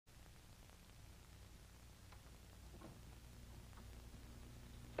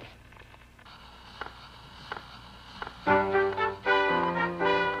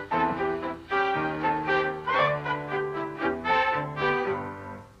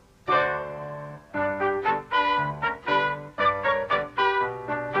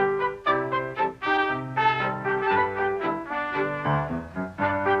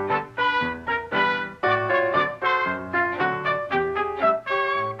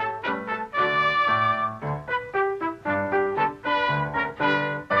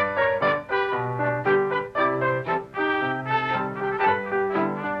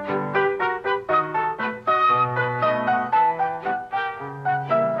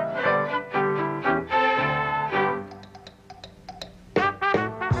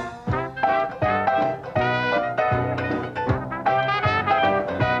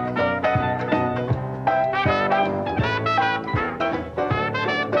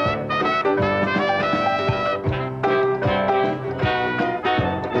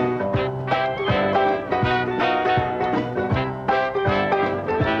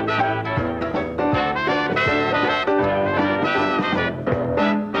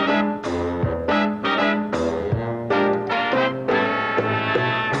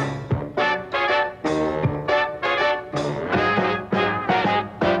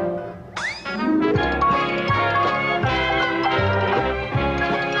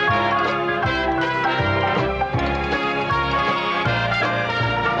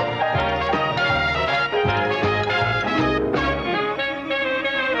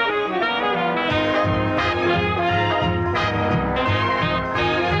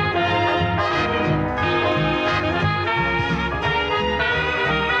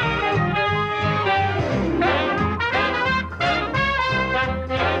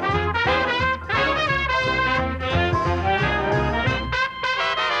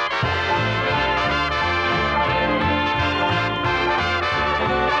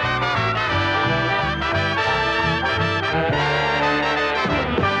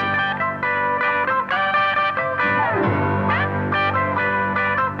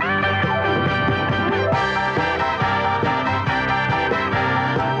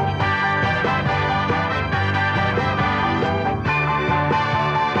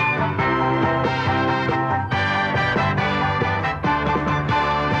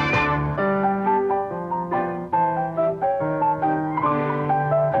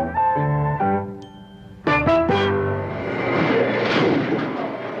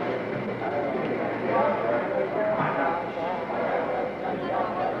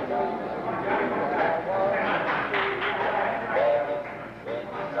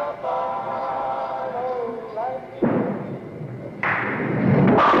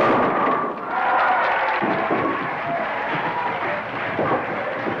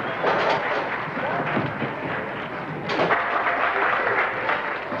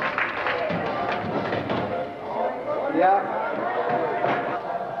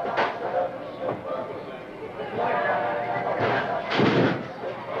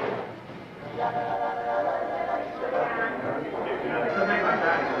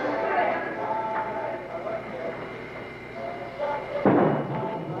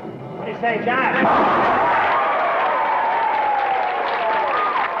St. John.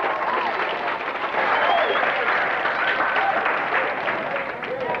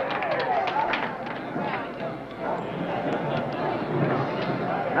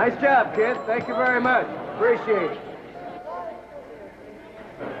 Nice job, kid. Thank you very much. Appreciate it.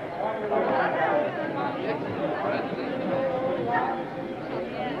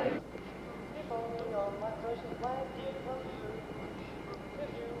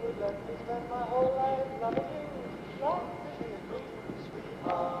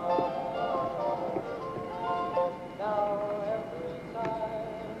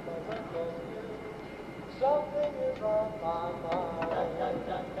 Something is on my mind.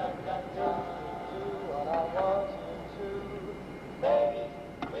 Do what I want you to. Baby,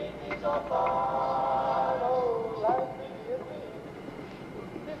 leave me so far. Oh, life be a dream.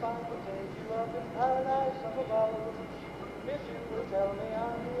 If I could take you up in paradise up above, if you would tell me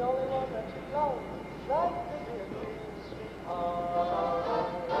I'm the only one that you love, life could be a dream, sweetheart.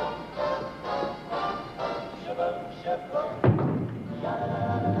 Shiver, shiver.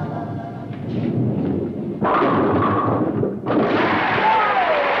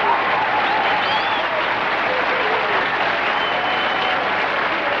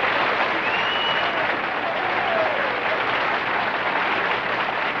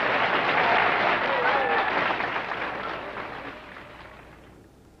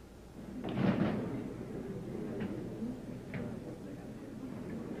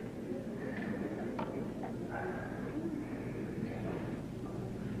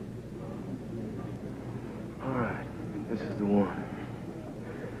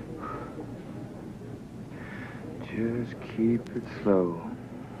 Just keep it slow.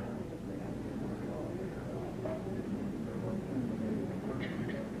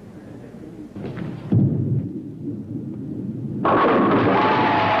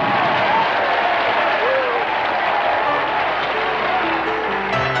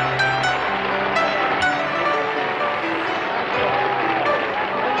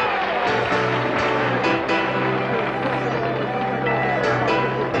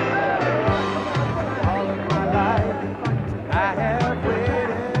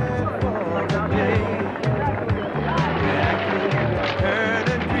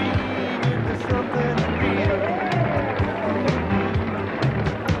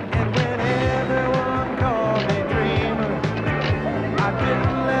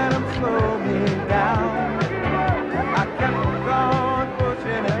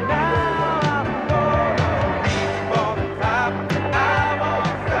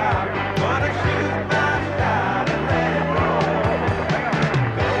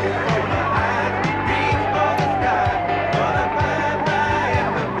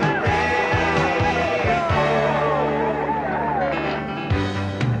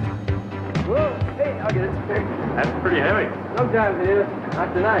 Sometimes it is.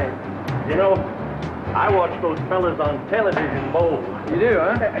 Not tonight. You know, I watch those fellas on television bowl. You do,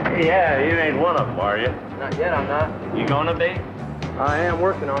 huh? Yeah, you ain't one of them, are you? Not yet, I'm not. You gonna be? I am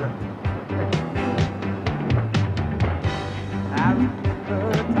working on it. I remember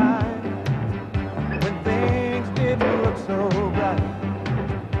a time when things didn't look so bright.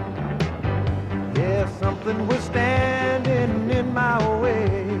 Yeah, something was standing in my way.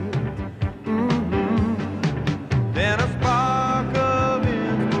 Then a spark of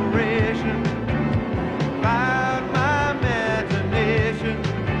inspiration fired my imagination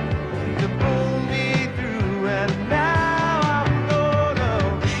to pull me through, and now I'm gonna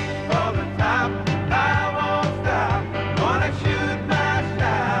reach for the top. I won't stop. Gonna shoot my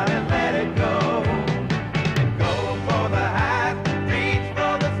shot and let it go. And go for the heights, reach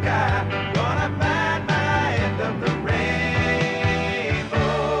for the sky. Gonna find my end of the rainbow.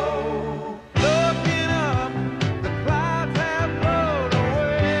 Looking up, the clouds have blown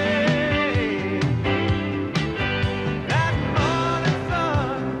away. That morning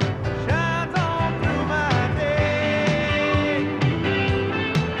sun shines on through my day.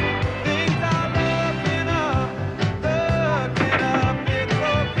 Things are looking up, it's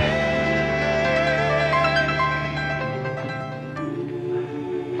okay.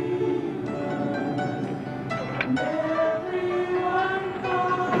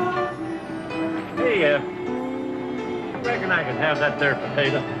 Hey, reckon I can have that there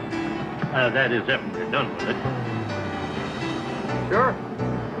potato. That is, if you're done with it. Sure.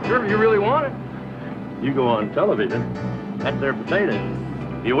 Sure, if you really want it. You go on television. That there potato.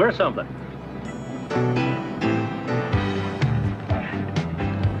 You wear something.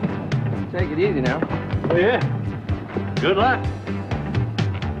 Take it easy now. Oh, yeah. Good luck.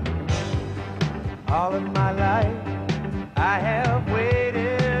 All of my life I have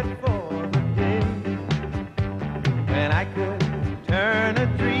waited for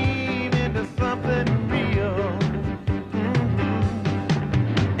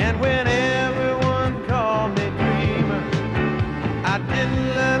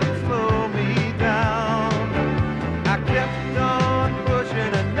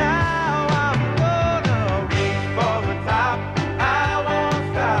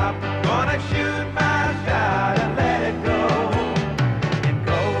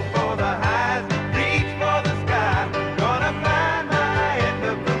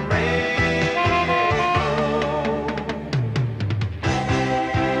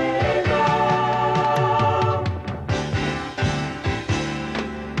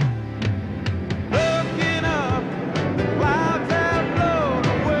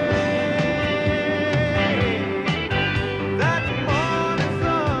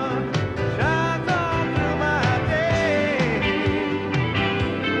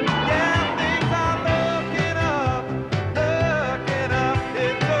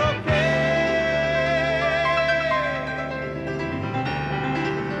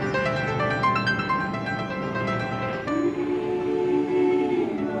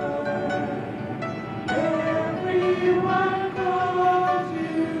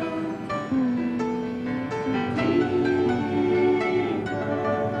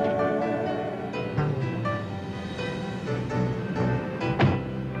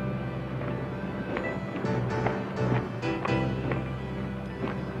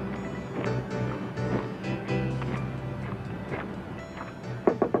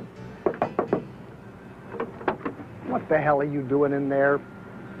the hell are you doing in there?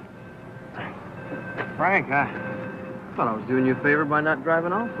 Frank, I thought I was doing you a favor by not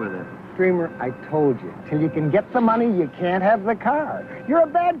driving off with it. Dreamer, I told you, till you can get the money, you can't have the car. You're a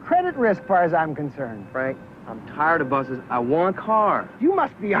bad credit risk, far as I'm concerned. Frank, I'm tired of buses. I want a car. You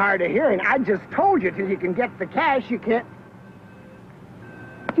must be hard of hearing. I just told you, till you can get the cash, you can't...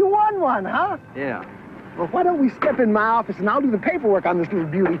 You won one, huh? Yeah. Well, why don't we step in my office and I'll do the paperwork on this little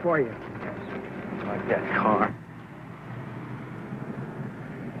beauty for you. I like that car.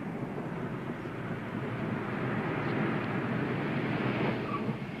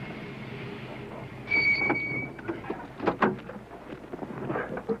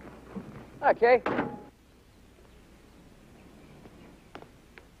 Hi, Kay.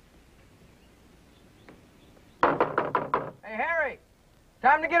 Hey, Harry!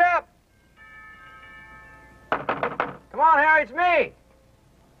 Time to get up! Come on, Harry, it's me!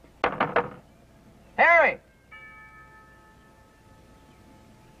 Harry!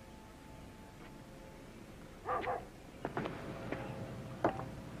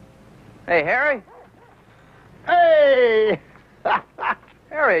 Hey, Harry? Hey!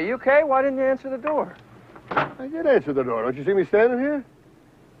 Harry, are you okay? Why didn't you answer the door? I did answer the door. Don't you see me standing here?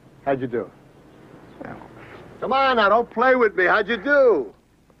 How'd you do? Come on now, don't play with me. How'd you do?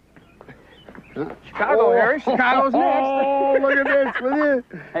 Chicago, Harry. Chicago's next. Oh, look at this, will you?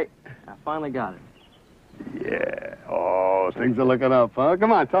 Hey, I finally got it. Yeah. Oh, things are looking up, huh?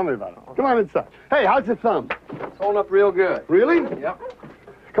 Come on, tell me about it. Come on inside. Hey, how's your thumb? It's holding up real good. Really? Yep.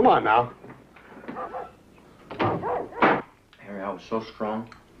 Come on now. Harry, I was so strong.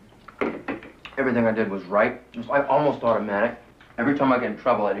 Everything I did was right. It was like almost automatic. Every time I get in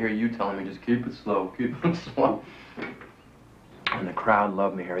trouble, I'd hear you telling me, just keep it slow, keep it slow. And the crowd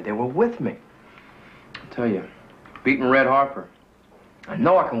loved me, Harry. They were with me. I tell you, beating Red Harper, I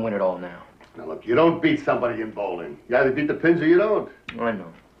know I can win it all now. Now, look, you don't beat somebody in bowling. You either beat the pins or you don't. I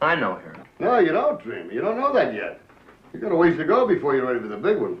know. I know, Harry. No, you don't, Dreamer. You don't know that yet. You got a ways to go before you're ready for the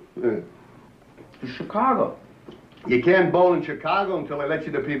big one. It's Chicago. You can't bowl in Chicago until they let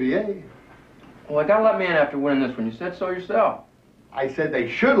you to PBA. Well, I gotta let me in after winning this one. You said so yourself. I said they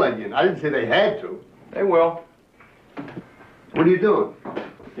should let you in. I didn't say they had to. They will. What are you doing?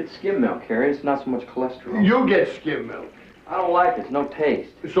 It's skim milk, Harry. It's not so much cholesterol. You get skim milk. I don't like it. It's no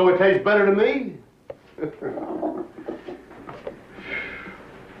taste. So it tastes better to me?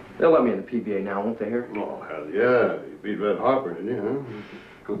 They'll let me in the PBA now, won't they, Harry? Oh, hell yeah. You beat Red Harper, didn't you,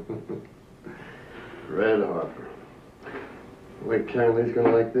 huh? Red Harper. Wait, Karen Lee's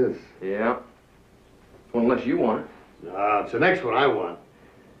gonna like this. Yeah. Unless you want it. Ah, it's the next one I want.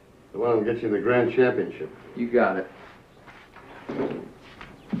 The one that'll get you in the Grand Championship. You got it.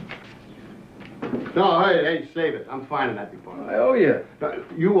 No, hey, save it. I'm finding that before. I owe you.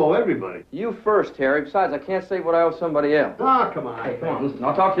 You owe everybody. You first, Harry. Besides, I can't save what I owe somebody else. Ah, come on. Hey, come on, listen.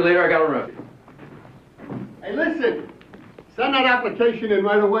 I'll talk to you later. I gotta run. Hey, listen. Send that application in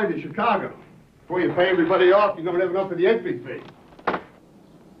right away to Chicago. Before you pay everybody off, you're gonna have enough for the entry fee.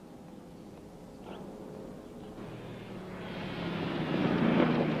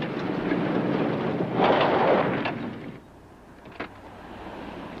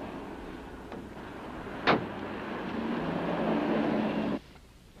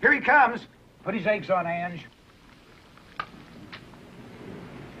 Here he comes. Put his eggs on, Ange.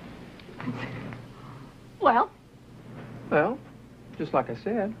 Well? Well, just like I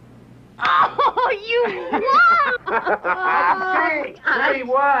said. Oh, you won! Say, he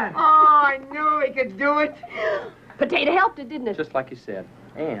won. Oh, I knew he could do it. Potato helped it, didn't it? Just like you said.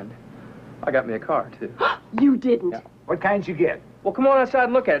 And I got me a car, too. You didn't. Yeah. What kinds you get? Well, come on outside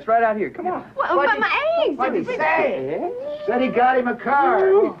and look at it. It's right out here. Come on. Well, but my eggs. What'd he say? Said he got him a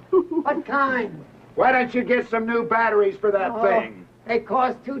car. What kind? Why don't you get some new batteries for that thing? They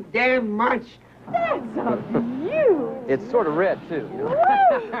cost too damn much. That's so cute. It's sort of red, too.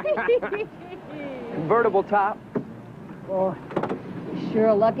 Convertible top. Boy, sure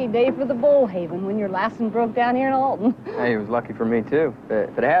a lucky day for the Bullhaven when your Lassen broke down here in Alton. Hey, it was lucky for me, too.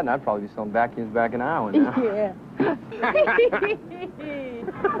 If it hadn't, I'd probably be selling vacuums back in Iowa now. Yeah.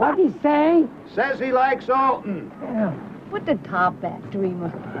 What'd he say? Says he likes Alton. Put the top back, Dreamer.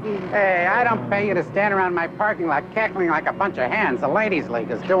 Hey, I don't pay you to stand around my parking lot cackling like a bunch of hens. The ladies'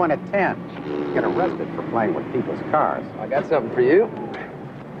 league is doing at 10. You get arrested for playing with people's cars. I got something for you.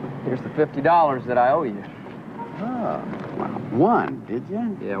 Here's the $50 that I owe you. Oh, well, one, did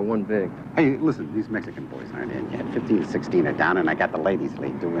you? Yeah, one big. Hey, listen, these Mexican boys aren't in yet. 15 and 16 are down, and I got the ladies'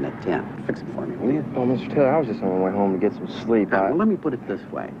 league doing at 10. Fix it for me, will you? Oh, Mr. Taylor, I was just on my way home to get some sleep. Well, let me put it this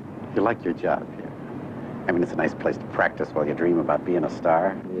way. You like your job here. I mean, it's a nice place to practice while you dream about being a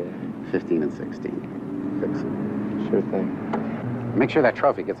star. Yeah. 15 and 16. Fix it. Sure thing. Make sure that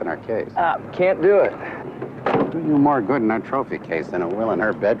trophy gets in our case. Can't do it. Do you more good in that trophy case than it will in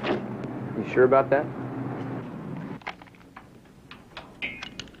her bedroom. You sure about that?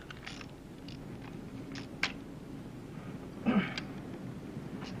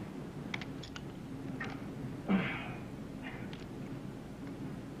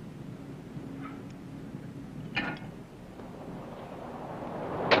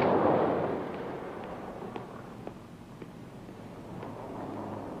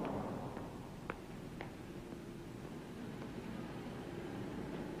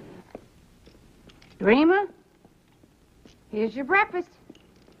 Dreamer, here's your breakfast.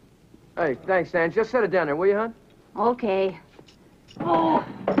 Hey, thanks, Ange. Just set it down there, will you, hon? Okay. Oh.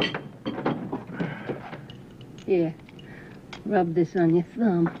 Here, rub this on your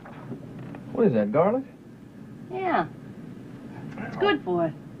thumb. What is that, garlic? Yeah, it's good for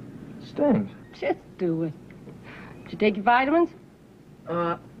it. Stings. Just do it. Did you take your vitamins?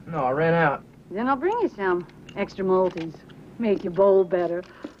 No, I ran out. Then I'll bring you some. Extra Maltese. Make your bowl better.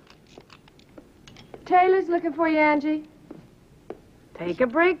 Taylor's looking for you, Angie. Take a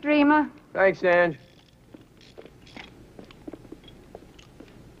break, Dreamer. Thanks, Ange.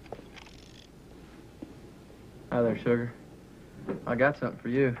 Hi there, sugar. I got something for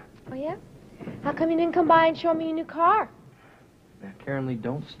you. Oh, yeah? How come you didn't come by and show me your new car? Now, Karen Lee,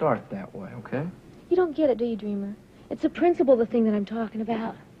 don't start that way, okay? You don't get it, do you, Dreamer? It's the principle of the thing that I'm talking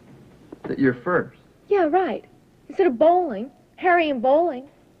about. That you're first. Yeah, right. Instead of bowling, Harry and bowling.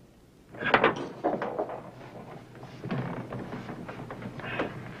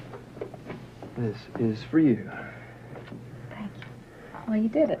 This is for you. Thank you. Well, you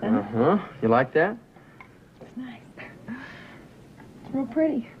did it, huh? Uh-huh. You like that? It's nice. It's real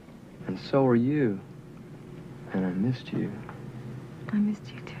pretty. And so are you. And I missed you. I missed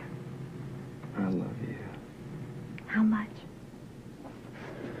you, too. I love you. How much?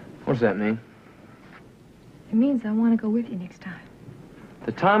 What does that mean? It means I want to go with you next time.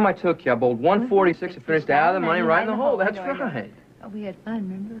 The time I took you, I bowled 146 and finished out of the money right in the hole. That's right. Oh, we had fun,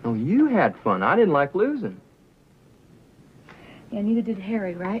 remember? Oh, you had fun. I didn't like losing. Yeah, neither did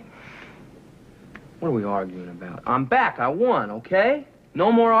Harry, right? What are we arguing about? I'm back. I won, okay?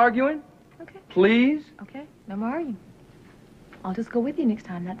 No more arguing? Okay. Please? Okay, no more arguing. I'll just go with you next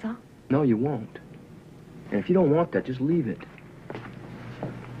time, that's all. No, you won't. And if you don't want that, just leave it.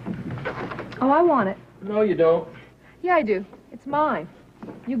 Oh, I want it. No, you don't. Yeah, I do. It's mine.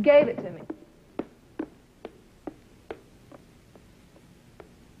 You gave it to me.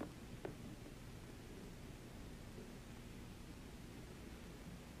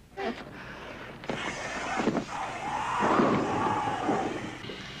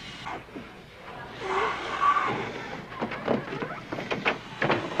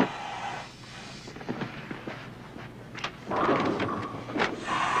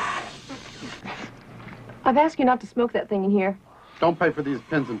 I've asked you not to smoke that thing in here. Don't pay for these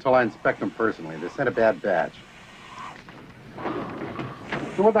pins until I inspect them personally. They sent a bad batch.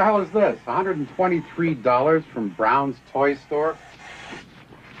 So what the hell is this? $123 from Brown's Toy Store?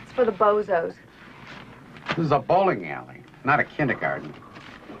 It's for the bozos. This is a bowling alley, not a kindergarten.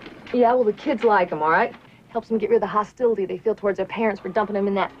 Yeah, well, the kids like them, all right? Helps them get rid of the hostility they feel towards their parents for dumping them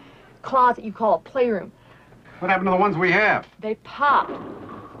in that closet you call a playroom. What happened to the ones we have? They popped.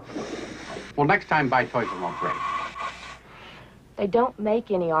 Well, next time buy toys that won't break. They don't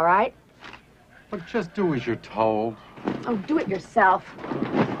make any, all right? But just do as you're told. Oh, do it yourself.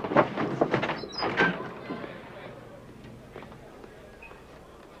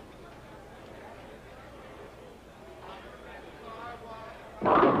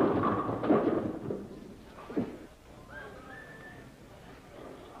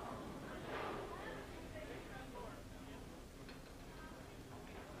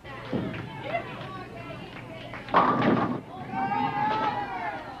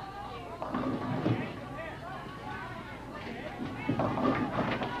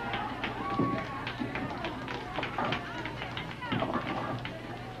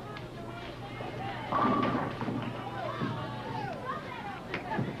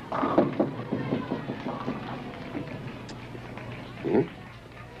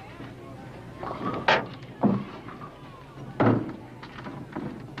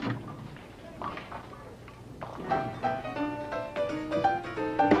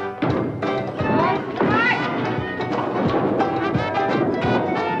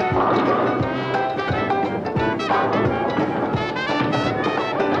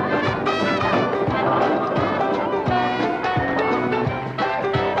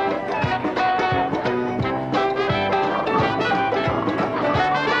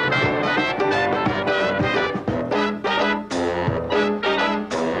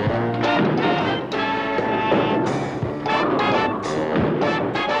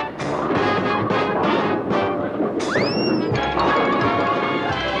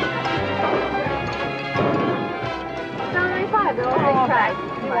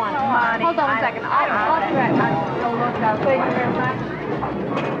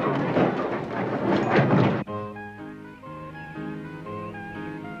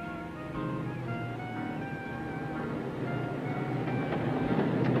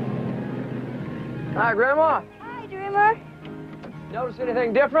 Hi, Grandma. Hi, Dreamer. Notice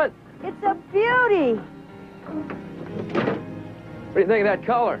anything different? It's a beauty. What do you think of that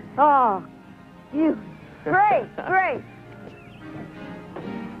color? Oh, you. Great, great.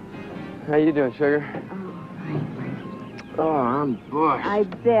 How you doing, Sugar? Oh, I'm bushed. I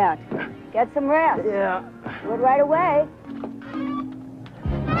bet. Get some rest. Yeah. Do it right away.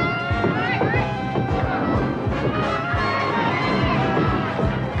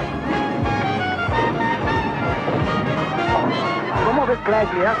 ¿Cómo ves,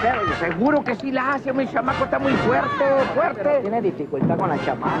 Clash? ¿Le hace? Seguro que sí la hace, mi chamaco está muy fuerte, fuerte. Tiene dificultad con la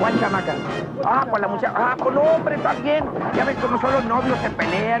chamaca. ¿Cuál chamaca? Ah, con la muchacha. Ah, con hombre, está bien. Ya ves cómo son los novios, se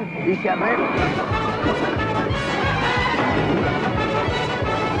pelean y se arreglan.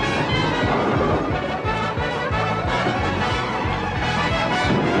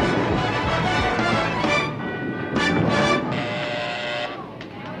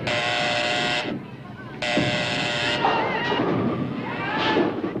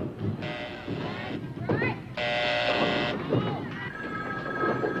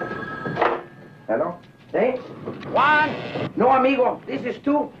 Hello? Hey? Juan! No, amigo. This is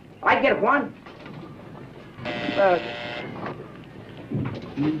two. I get one.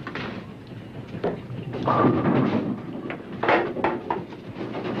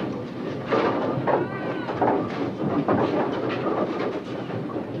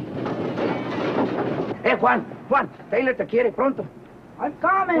 Juan, Taylor te quiere pronto. I'm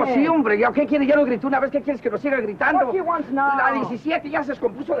coming. Pues sí, hombre, ¿ya qué quiere? Ya lo gritó una vez, ¿qué quieres que lo siga gritando? What he wants now? La 17 ya se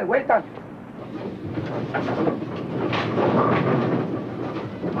descompuso de vuelta.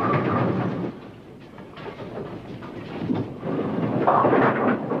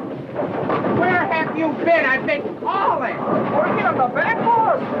 Where have you been? I've been calling. Working on the back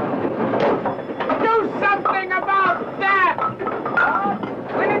horse. Do something about that.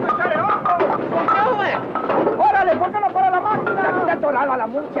 We need to shut it off. We'll do it. Órale, ¿por qué no para la máquina? Está atorada la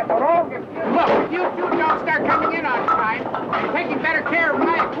mucha, toró. Look, if you two don't start coming in on time and taking better care of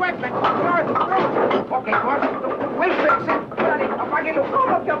my equipment, you're through. Okay, boss, we'll fix it. Órale, apáguenlo.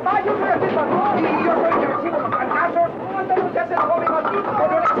 ¿Cómo que apague? Yo soy el patrón y yo soy el que recibo los fracasos. ¿Cuántas luchas se enojó mi gotito?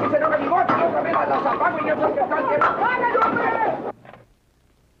 Pero ahora sí se enoja mi gote, yo también las apago y yo soy el que está bien. ¡Háganlo, hombre!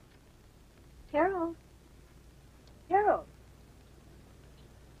 Harold. Harold.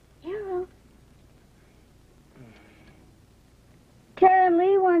 Harold. Karen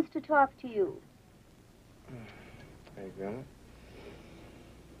Lee wants to talk to you. Hey, Grandma.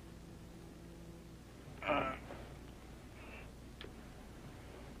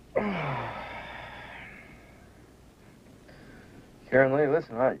 Karen Lee,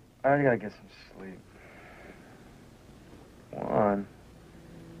 listen, I gotta get some sleep. Juan,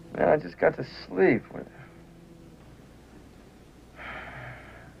 man, I just got to sleep.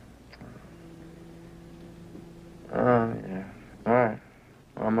 Yeah. All right.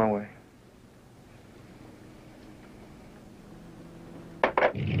 On my way.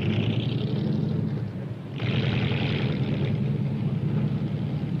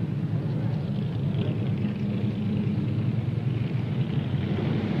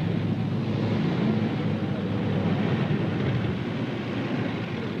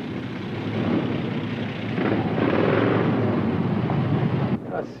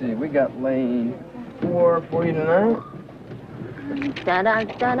 Let's see, we got lane 4 for you tonight. Da-da,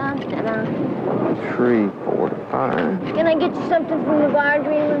 da-da, da-da. 3, 4 to 5. Can I get you something from the bar,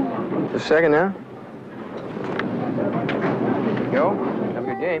 Dreamer? Just a second now. Go. Have a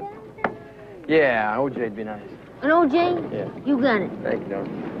good game. Yeah, OJ'd be nice. An OJ? Yeah. You got it. Thank you,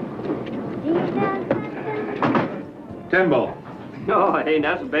 darling. Timbo. Oh, hey,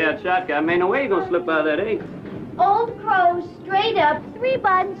 that's a bad shotgun. Man, no way you're gonna slip out of that, eh? Old Crow, straight up, 3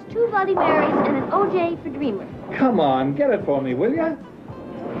 buns, 2 Bloody Marys, and an OJ for Dreamer. Come on, get it for me, will ya?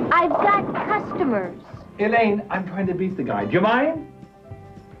 I've got customers. Elaine, I'm trying to beat the guy. Do you mind?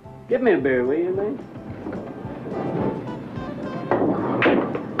 Give me a beer, will you, Elaine?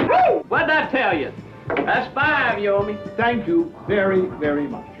 What'd I tell you? That's 5 you owe me. Thank you very, very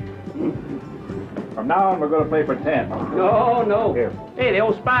much. From now on, we're going to play for 10. No, no. Here. Hey, the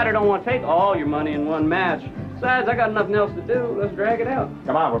old spider don't want to take all your money in one match. Besides, I got nothing else to do. Let's drag it out.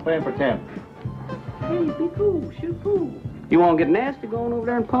 Come on, we're playing for 10. Hey, be cool. Shoot pool. You won't get nasty going over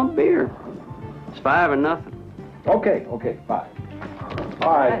there and pump beer. It's 5 or nothing. Okay, 5.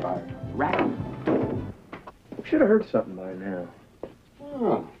 All right, 5. Right. Should have heard something by now.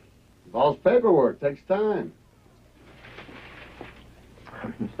 Oh, ball's paperwork. Takes time.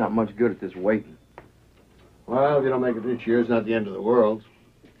 It's not much good at this waiting. Well, if you don't make it this year, it's not the end of the world.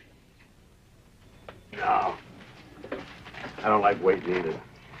 No. I don't like waiting either.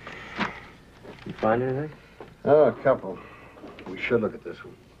 You find anything? Oh, a couple. We should look at this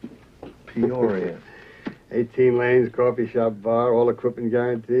one. Peoria. 18 lanes, coffee shop, bar, all equipment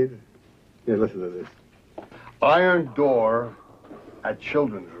guaranteed. Here, listen to this. Iron door at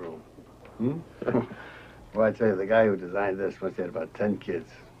children's room. Well, I tell you, the guy who designed this must have had about 10 kids.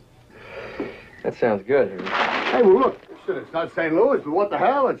 That sounds good, Harry. Hey, well, look. Shit, it's not St. Louis, but what the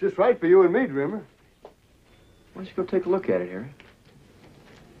hell? It's just right for you and me, Dreamer. Why don't you go take a look at it, Harry?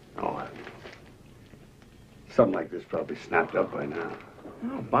 Oh, something like this probably snapped up by now.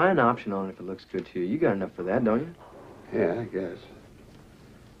 Oh, buy an option on it if it looks good to you. You got enough for that, don't you? Yeah, I guess.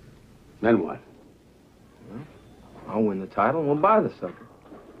 Then what? Well, I'll win the title and we'll buy the sucker.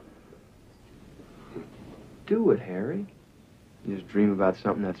 Do it, Harry. You just dream about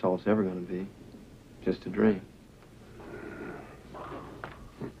something, that's all it's ever going to be. Just a dream.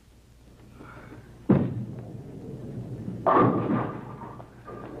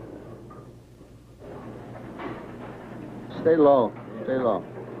 Stay low. Stay low.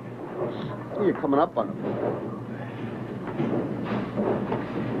 You're coming up on them.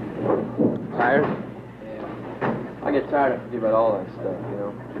 Tired? Yeah. I get tired of forgetting about all that stuff, you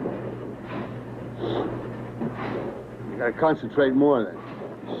know. You gotta concentrate more then.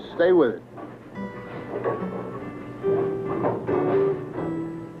 Stay with it.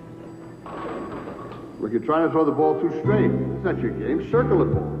 Look, you're trying to throw the ball too straight. It's not your game. Circle the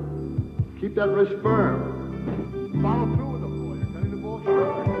ball. Keep that wrist firm. Follow through with the ball. You're cutting the ball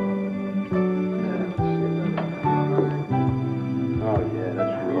short. Oh, yeah,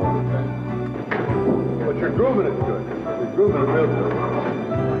 that's real. But you're grooving it good. You're grooving it real good.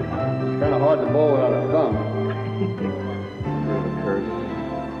 It's kind of hard to bowl without a thumb.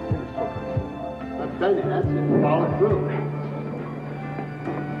 I'm telling you, that's it. Follow through.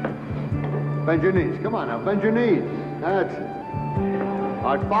 Bend your knees. Come on now, bend your knees. That's it.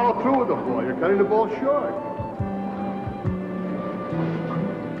 All right, follow through with the ball. You're cutting the ball short.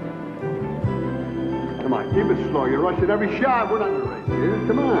 Come on, keep it slow. You're rushing every shot. We're not in a race here.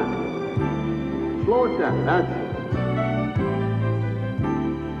 Come on. Slow it down. That's it.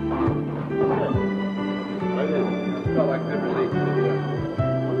 Right in. Felt like good release.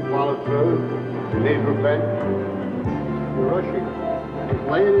 Follow through. Your knees were bent. You're rushing. Just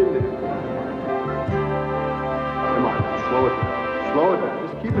lay it in there. Come on, slow it down. Slow it down.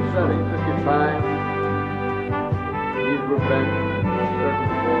 Just keep it steady. Just your time. Knees were bent. Circle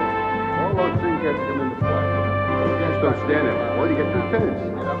the ball. All those things have to come into play. You just don't stand there. Well, you get too tense.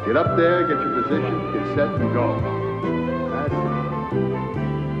 Get up there, get your position, get set, and go. That's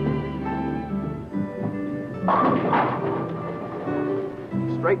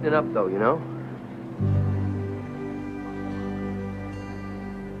it. Straighten it up, though, you know?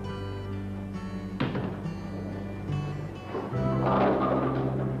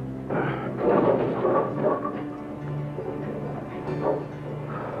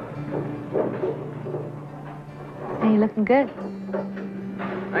 Hey, you're looking good.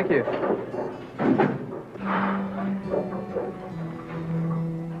 Thank you.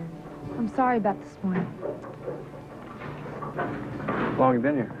 I'm sorry about this morning. How long have you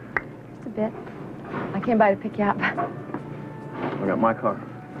been here? Just a bit. I came by to pick you up. I got my car.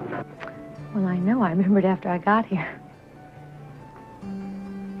 Well, I know. I remembered after I got here.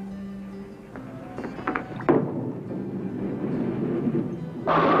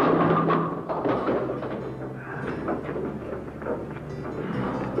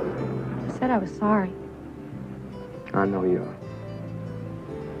 I said I was sorry. I know you are.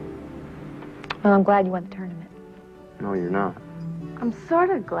 Well, I'm glad you won the tournament. No, you're not. I'm sort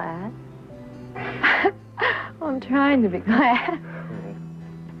of glad. Well, I'm trying to be glad.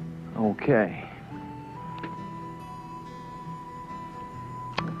 Okay.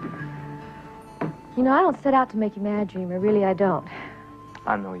 You know, I don't set out to make you mad, Dreamer. Really, I don't.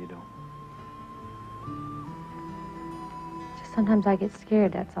 I know you don't. Just sometimes I get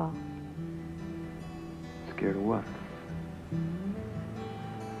scared, that's all. Scared of what?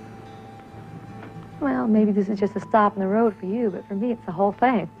 Well, maybe this is just a stop in the road for you, but for me, it's the whole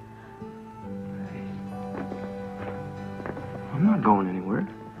thing. I'm not going anywhere.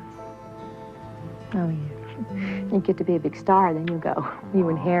 Oh, yeah. You get to be a big star, then you go. You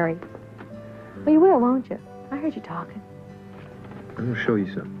and Harry. Well, you will, won't you? I heard you talking. I'm going to show you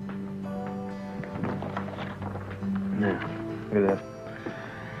something. Now, look at that.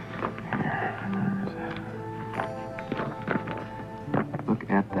 Look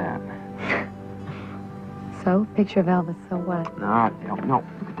at that. So, picture of Elvis, so what? No,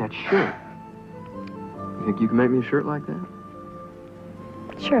 look at that shirt. You think you can make me a shirt like that?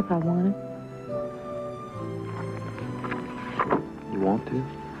 Sure, if I wanted. You want to?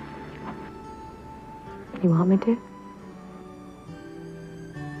 You want me to?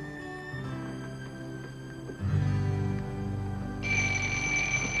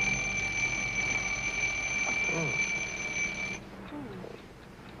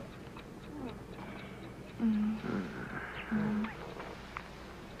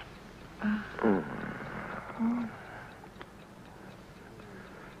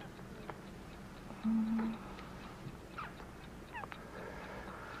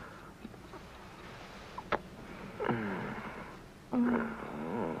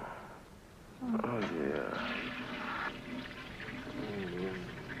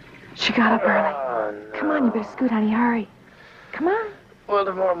 She got up early. No. Come on, you better scoot, honey. Hurry. Come on. Well,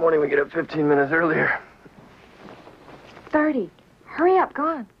 tomorrow morning we get up 15 minutes earlier. 30. Hurry up. Go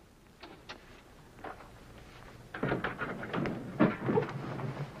on.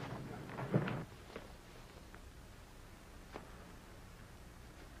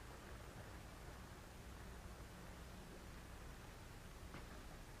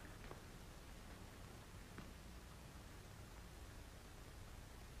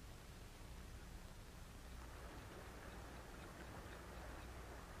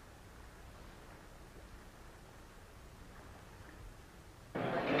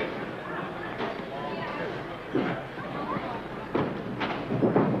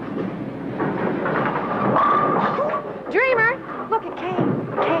 Dreamer! Look, it came.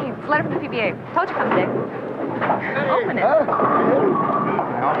 It came. It's a letter from the PBA. Told you come, Dick. Open it.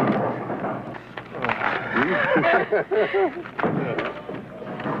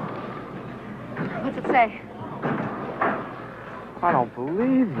 What's it say? I don't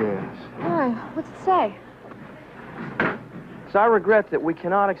believe this. Why? What's it say? So I regret that we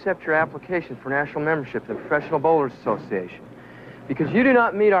cannot accept your application for national membership in the Professional Bowlers Association because you do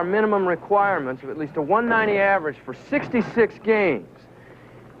not meet our minimum requirements of at least a 190 average for 66 games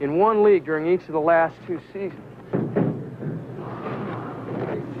in one league during each of the last 2 seasons.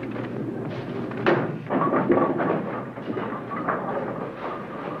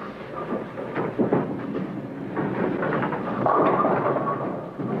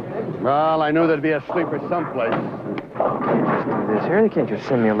 Well, I knew there'd be a sleeper someplace. Just do this here. They can't just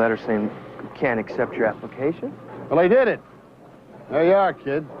send me a letter saying you can't accept your application. Well, they did it. There you are,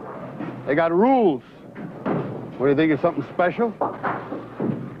 kid. They got rules. What, do you think it's something special?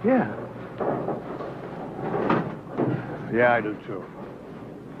 Yeah. Yeah, I do, too.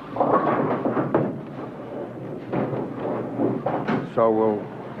 So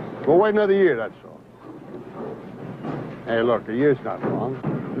we'll wait another year, that's all. Hey, look, a year's not long.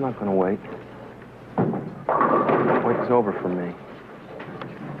 I'm not going to wait. Wait's over for me.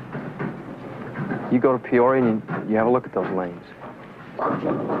 You go to Peoria and you have a look at those lanes.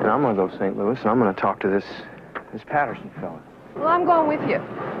 And I'm going to go to St. Louis, and I'm going to talk to this Patterson fella. Well, I'm going with you.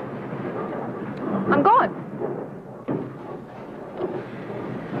 I'm going.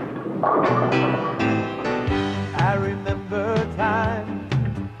 I remember times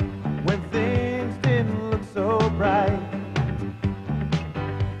when things didn't look so bright.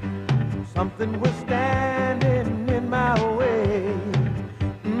 Something was standing in my way.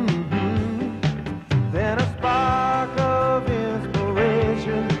 Then a spark of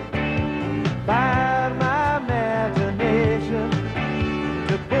inspiration fired my imagination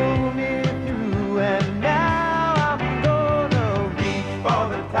to pull me through, and now I'm gonna reach for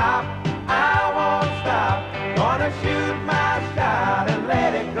the top. I won't stop. Gonna shoot my shot and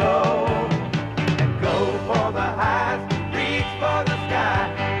let it go, and go for the highs, reach for the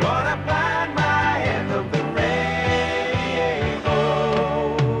sky. Gonna find my end of the rainbow.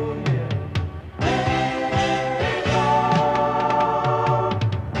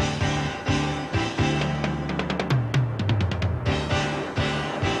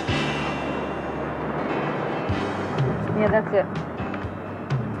 Yeah, that's it.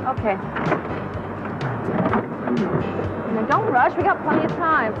 Okay. Now, don't rush. We got plenty of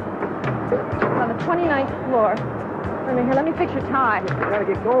time. It's on the 29th floor. Wait a minute, here, let me fix your tie. You gotta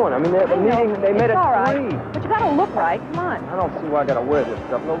get going. I mean, the meeting, they met It's all at right. 3. But you gotta look right. Come on. I don't see why I gotta wear this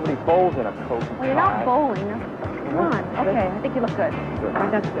stuff. Nobody bowls in a coat and Well, you're tie. not bowling. Come on. Okay, I think you look good. All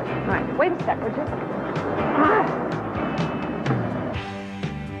right, that's good. All right, wait a sec, would you? Ah.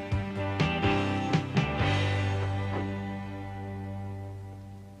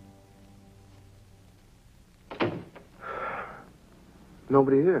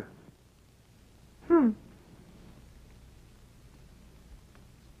 Nobody here.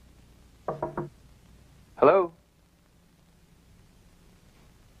 Hello?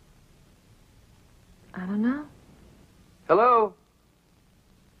 I don't know. Hello?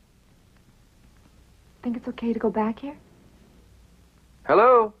 Think it's okay to go back here?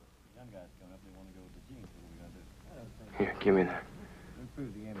 Hello? Young guys coming up, they want to go with the jeans. Here, give me that.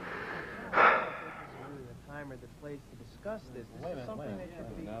 Time or the place to discuss this. This is something that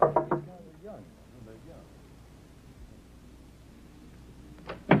should be.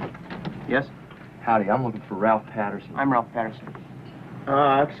 Yes? Howdy, I'm looking for Ralph Patterson. I'm Ralph Patterson.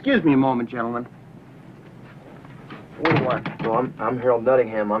 Excuse me a moment, gentlemen. What do you want? Well, I'm Harold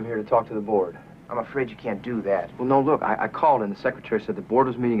Nuttingham. I'm here to talk to the board. I'm afraid you can't do that. Well, no, look, I called and the secretary said the board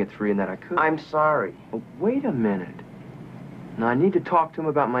was meeting at 3 and that I could. I'm sorry. Well, wait a minute. Now, I need to talk to him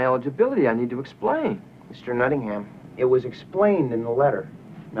about my eligibility. I need to explain. Mr. Nuttingham, it was explained in the letter.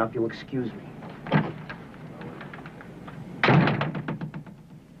 Now, if you'll excuse me.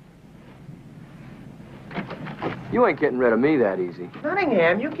 You ain't getting rid of me that easy.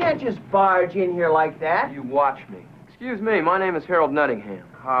 Nuttingham, you can't just barge in here like that. You watch me. Excuse me, my name is Harold Nuttingham.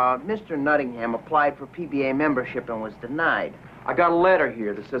 Mr. Nuttingham applied for PBA membership and was denied. I got a letter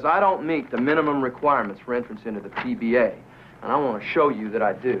here that says I don't meet the minimum requirements for entrance into the PBA. And I want to show you that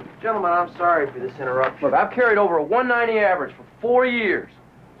I do. Gentlemen, I'm sorry for this interruption. Look, I've carried over a 190 average for 4 years.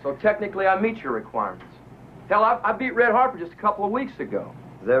 So technically, I meet your requirements. Hell, I beat Red Harper just a couple of weeks ago.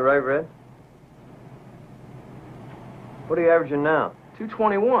 Is that right, Red? What are you averaging now?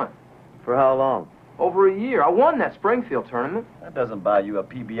 221. For how long? Over a year. I won that Springfield tournament. That doesn't buy you a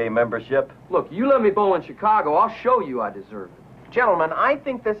PBA membership. Look, you let me bowl in Chicago, I'll show you I deserve it. Gentlemen, I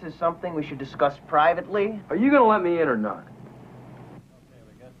think this is something we should discuss privately. Are you going to let me in or not?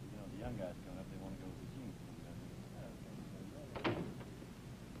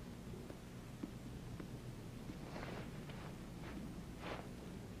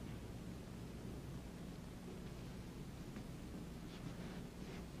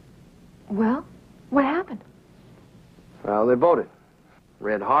 Well, what happened? Well, they voted.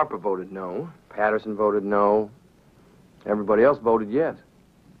 Red Harper voted no. Patterson voted no. Everybody else voted yes.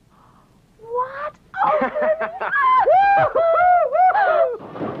 What?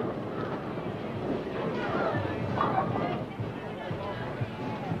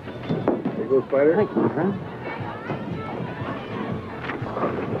 Here you go, Spider. Thank you, my friend.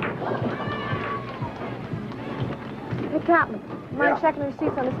 Hey, Captain, mind checking the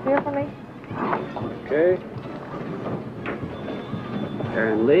receipts on this beer for me? Okay.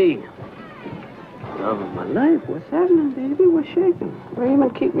 Aaron Lee. Love of my life. What's happening, baby? What's shaking? Where you been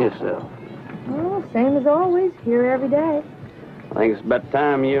keeping yourself? Oh, same as always. Here every day. I think it's about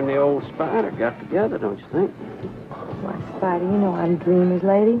time you and the old Spider got together, don't you think? Why, Spidey, you know I'm Dreamer's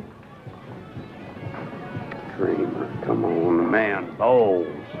lady. Dreamer. Come on, the man bowls.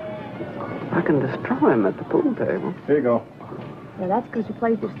 I can destroy him at the pool table. Here you go. Yeah, that's because you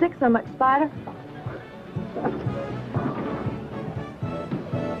played your stick so much, Spider.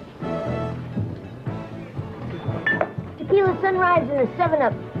 Tequila Sunrise and a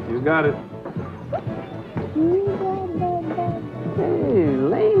 7-Up. You got it. Hey,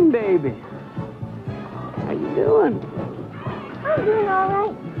 Lane, baby. How you doing? I'm doing all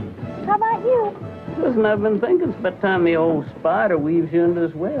right. How about you? Listen, I've been thinking it's about time the old Spider weaves you into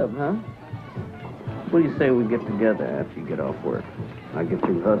this web, huh? What do you say we get together after you get off work? I'll get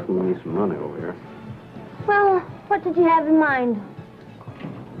you hustling me some money over here. Well, what did you have in mind?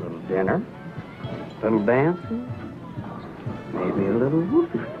 A little dinner, a little dancing, maybe a little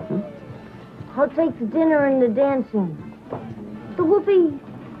whoopee. Huh? I'll take the dinner and the dancing. The whoopee,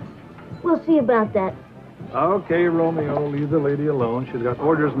 we'll see about that. Okay, Romeo, leave the lady alone. She's got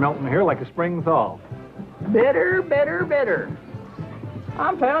orders melting here like a spring thaw. Bitter, bitter, bitter.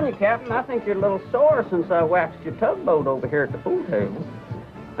 I'm telling you, Captain, I think you're a little sore since I waxed your tugboat over here at the pool table.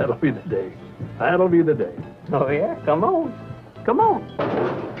 That'll be the day. That'll be the day. Oh, yeah? Come on. Come on.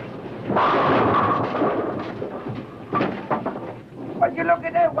 What you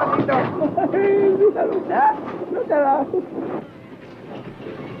looking at, Juanito? Look at that. Look at that.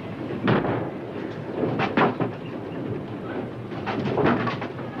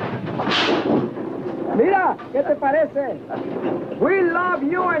 Mira, ¿qué te parece? We love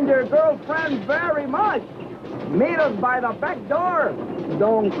you and your girlfriend very much. Meet us by the back door.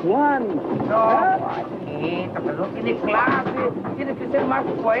 Don Juan. No, Juanito, pero no tiene clase. Tienes que ser más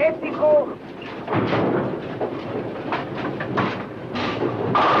poético.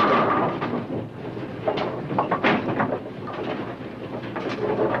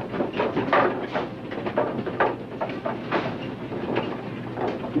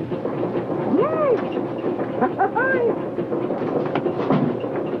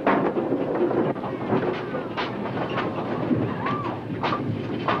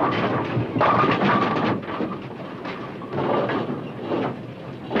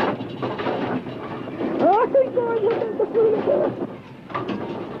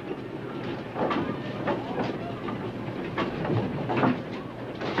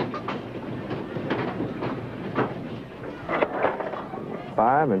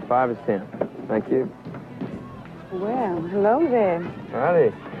 5 and 5 is 10. Thank you. Well, hello there.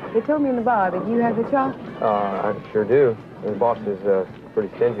 Howdy. They told me in the bar that you have the chocolate. I sure do. The boss is pretty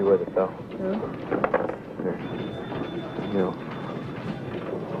stingy with it, though. Huh? Here. You.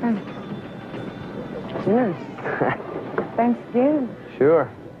 Cheers. Thanks again. Sure.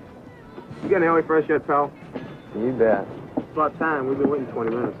 You got any Ellie fresh yet, pal? You bet. It's about time. We've been waiting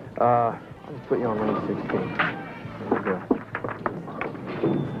 20 minutes. I'll just put you on lane 16. There you go.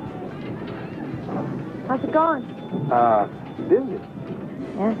 How's it going? Busy.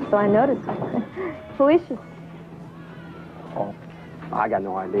 Yeah, so I noticed. Who is she? Oh, I got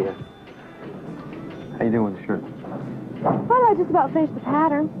no idea. How you doing with the shirt? Well, I just about finished the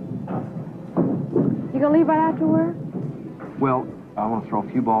pattern. You gonna leave right after work? Well, I want to throw a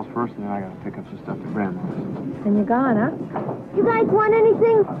few balls first, and then I got to pick up some stuff to Grandma's. Then you're gone, huh? You guys want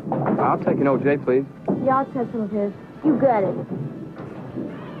anything? I'll take an OJ, please. Yeah, I'll take some of his. You got it.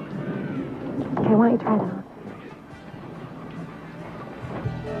 Okay, why don't you try it on?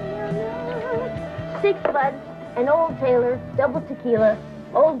 6 buds, an Old Taylor, double tequila,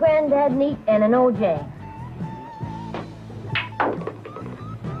 Old Granddad neat, and an OJ.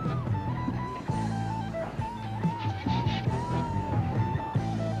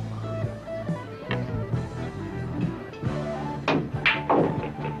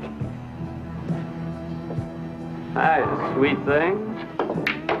 Hi, sweet thing.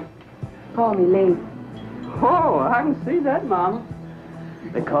 Call me late. Oh, I can see that, Mama.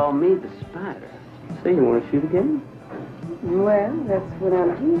 They call me the Spider. Say, you want to shoot again? Well, that's what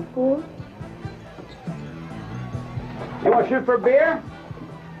I'm here for. You want to shoot for beer?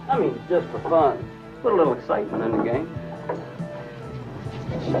 I mean, just for fun. Put a little excitement in the game.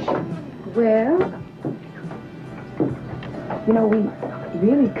 Well, you know, we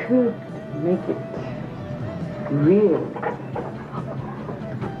really could make it real.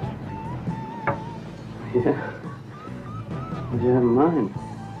 Yeah. What'd you have in mind?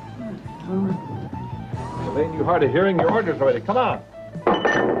 Elaine, you hard of hearing your orders already. Come on.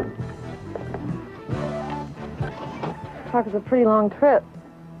 Talk is a pretty long trip.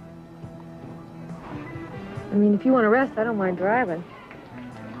 I mean, if you want to rest, I don't mind driving.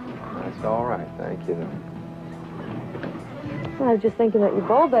 That's all right. Thank you. Well, I was just thinking that you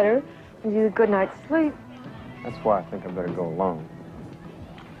bowl better and you get a good night's sleep. That's why I think I better go alone.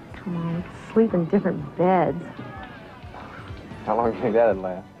 Come on, we could sleep in different beds, How long do you think that'd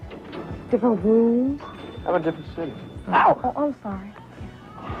last? different rooms. How about a different city? Ow! Oh, I'm sorry.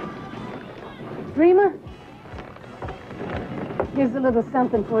 Dreamer, here's a little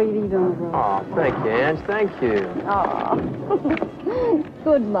something for you to eat on the road. Oh, thank you, Ange. Thank you. Aw.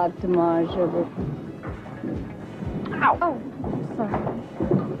 Good luck tomorrow, sugar. Ow! Oh, sorry.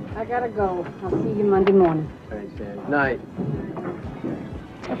 I gotta go. I'll see you Monday morning. Thanks, Ange. Night.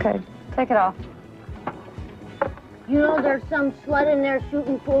 Okay, take it off. You know there's some slut in there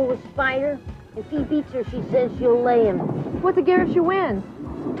shooting pool with Spider? If he beats her, she says she'll lay him. What's the gear if she wins?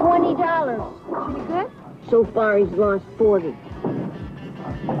 $20. Should be good? So far, he's lost 40.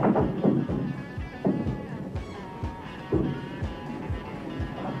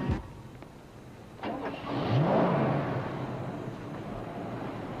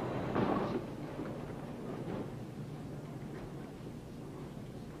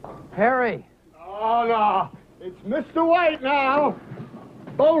 Harry! Oh, no. It's Mr. White now.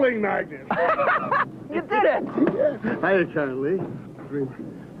 Bowling magnate. You did it! Yeah. Hiya, Karen Lee. Dreamer.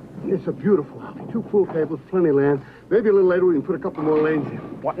 It's a beautiful house. 2 pool tables, plenty of land. Maybe a little later we can put a couple more lanes in.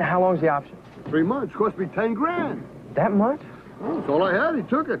 What? Now, how long's the option? 3 months. Cost me 10 grand. That much? Oh, that's all I had. He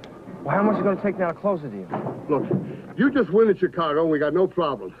took it. Well, how much is it going to take now to close the deal? Look, you just win in Chicago and we got no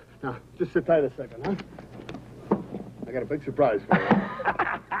problem. Now, just sit tight a second, huh? I got a big surprise for you.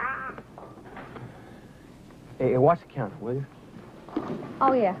 Hey, watch the counter, will you?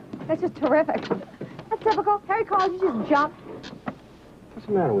 Oh, yeah. That's just terrific. That's typical. Harry calls, you just jump. What's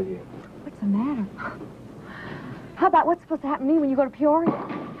the matter with you? What's the matter? How about what's supposed to happen to me when you go to Peoria?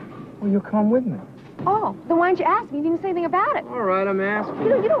 Well, you'll come with me. Oh, then why didn't you ask me? You didn't even say anything about it. All right, I'm asking.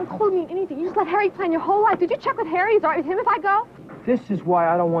 You don't include me in anything. You just let Harry plan your whole life. Did you check with Harry? Is it all right with him if I go? This is why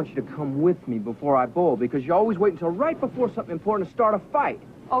I don't want you to come with me before I bowl, because you always wait until right before something important to start a fight.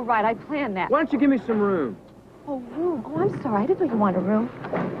 Oh, right, I planned that. Why don't you give me some room? Oh, room. Oh, I'm sorry. I didn't know you wanted a room.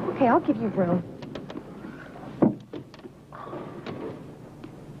 Okay, I'll give you room.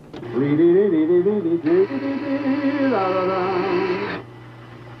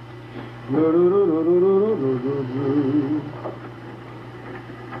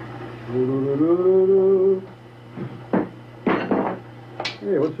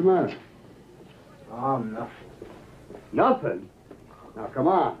 Hey, what's the matter? Oh, nothing. Nothing? Now, come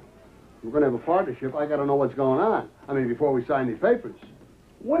on. If we're going to have a partnership, I got to know what's going on. I mean, before we sign these papers.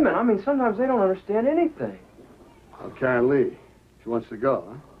 Women, I mean, sometimes they don't understand anything. Well, Karen Lee, she wants to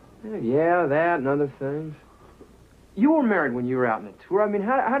go, huh? Yeah, that and other things. You were married when you were out on a tour. I mean,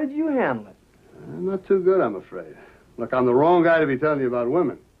 how did you handle it? Not too good, I'm afraid. Look, I'm the wrong guy to be telling you about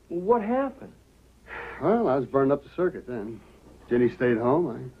women. Well, what happened? Well, I was burned up the circuit then. Ginny stayed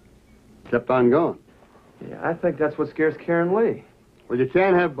home. I kept on going. Yeah, I think that's what scares Karen Lee. Well, you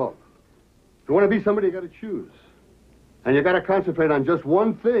can't have both. If you want to be somebody, you got to choose. And you got to concentrate on just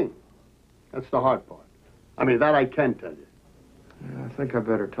one thing. That's the hard part. I mean, that I can tell you. Yeah, I think I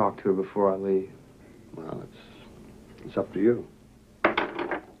better talk to her before I leave. Well, it's up to you.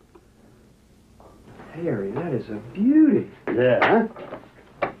 Harry, that is a beauty. Yeah, huh?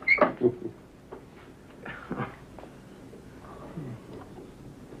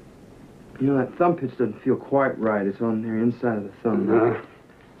 You know, that thumb pitch doesn't feel quite right. It's on the inside of the thumb. No.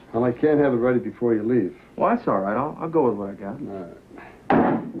 Well, I can't have it ready before you leave. Well, that's all right. I'll go with what I got. All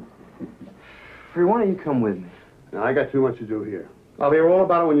right. Harry, why don't you come with me? Now, I got too much to do here. I'll hear all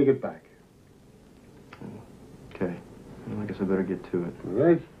about it when you get back. Okay. Well, I guess I better get to it. All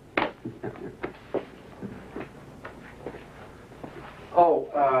right. Oh,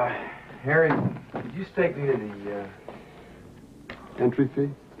 Harry, could you stake me to the, Entry fee?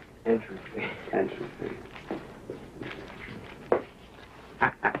 entry fee? Entry fee.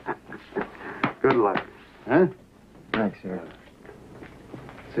 Good luck. Huh? Thanks, Harry.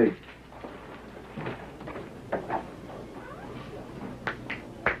 See.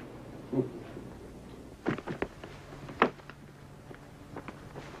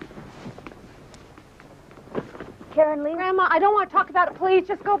 Karen Lee? Grandma, I don't want to talk about it, please.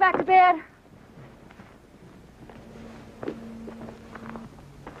 Just go back to bed.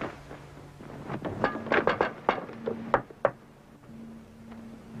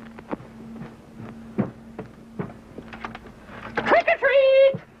 Trick or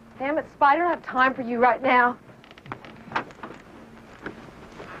treat! Damn it, Spider, I don't have time for you right now.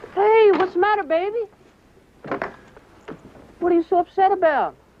 Hey, what's the matter, baby? What are you so upset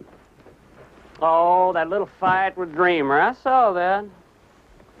about? Oh, that little fight with Dreamer. I saw that.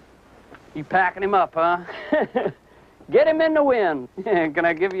 You packing him up, huh? Get him in the wind. Can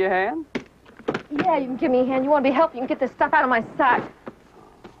I give you a hand? Yeah, you can give me a hand. You want to be helpful, you can get this stuff out of my sack.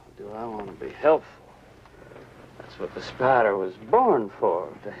 Do I want to be helpful? That's what the Spider was born for,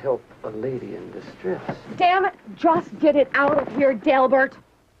 to help a lady in distress. Damn it, just get it out of here, Delbert.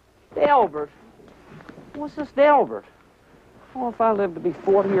 Delbert? What's this Delbert? Oh, if I live to be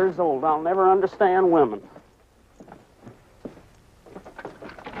 40 years old, I'll never understand women.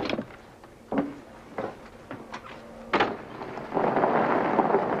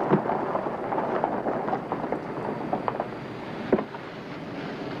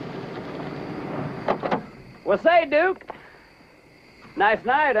 Well, say, Duke. Nice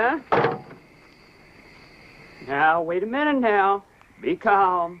night, huh? Now, wait a minute now. Be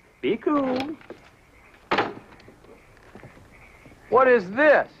calm. Be cool. What is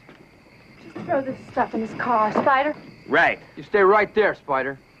this? Just throw this stuff in his car, Spider. Right. You stay right there,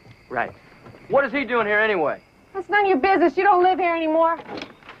 Spider. Right. What is he doing here anyway? That's none of your business. You don't live here anymore.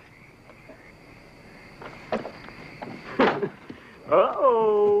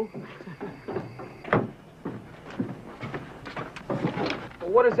 Uh-oh. Well,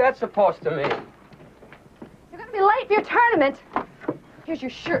 what is that supposed to mean? You're going to be late for your tournament. Here's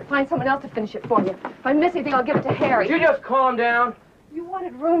your shirt. Find someone else to finish it for you. If I miss anything, I'll give it to Harry. Would you just calm down? You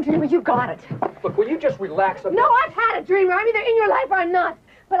wanted room, Dreamer. You got it. Look, will you just relax a bit? No, I've had it, Dreamer. I'm either in your life or I'm not.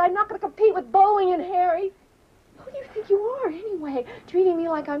 But I'm not going to compete with Boeing and Harry. Who do you think you are, anyway? Treating me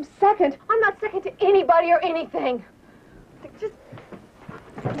like I'm second. I'm not second to anybody or anything. Just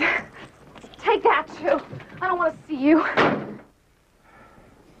take that, too. I don't want to see you.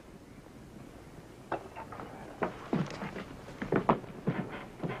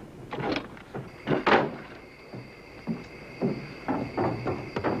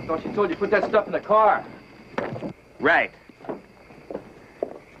 Thought she told you to put that stuff in the car. Right.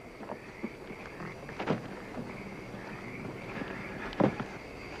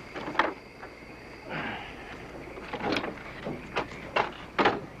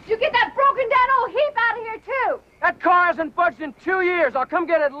 Did you get that broken down old heap out of here, too? That car hasn't budged in 2 years. I'll come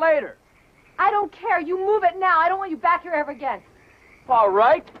get it later. I don't care. You move it now. I don't want you back here ever again. All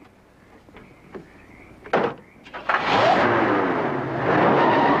right.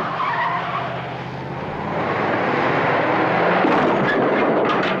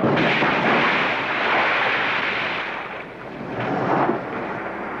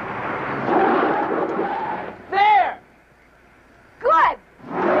 Good.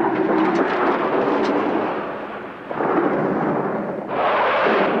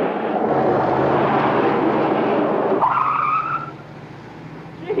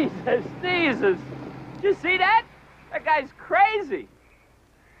 Jesus, Jesus. Did you see that? That guy's crazy.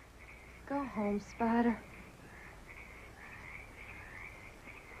 Go home, Spider.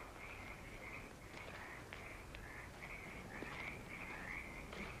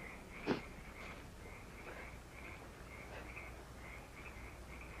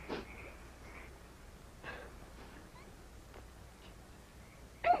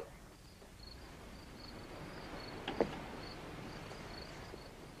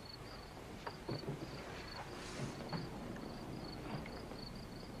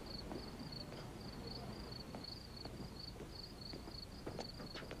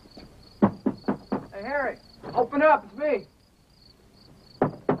 Hey, Harry, open up. It's me.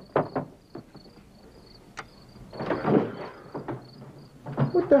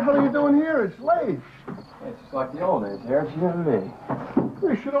 What the hell are you doing here? It's late. It's just like the old days, Harry. It's you and me.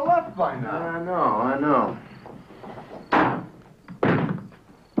 We should have left by now. I know.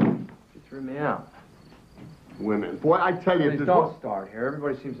 You threw me out. Women. Boy, I tell you, Please don't start here.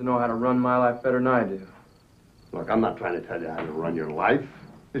 Everybody seems to know how to run my life better than I do. Look, I'm not trying to tell you how to run your life.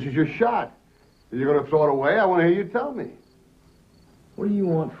 This is your shot. If you're going to throw it away, I want to hear you tell me. What do you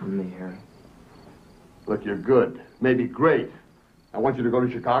want from me, Harry? Look, you're good. Maybe great. I want you to go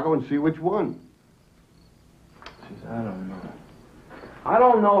to Chicago and see which one. Jeez, I don't know. I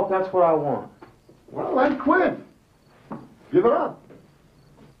don't know if that's what I want. Well, then quit. Give it up.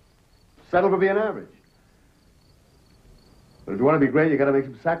 Settle for being average. But if you want to be great, you got to make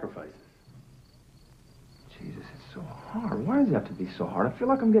some sacrifices. Jesus, it's so hard. Why does it have to be so hard? I feel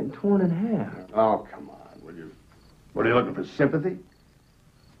like I'm getting torn in half. Oh, come on. What are you looking for, sympathy?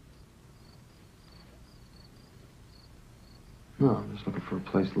 No, I'm just looking for a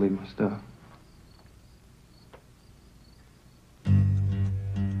place to leave my stuff.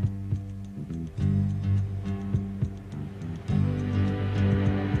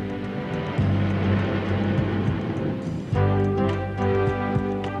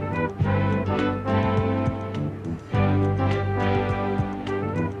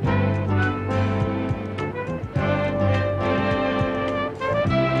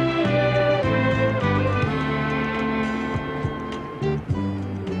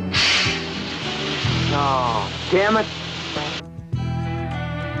 Damn it.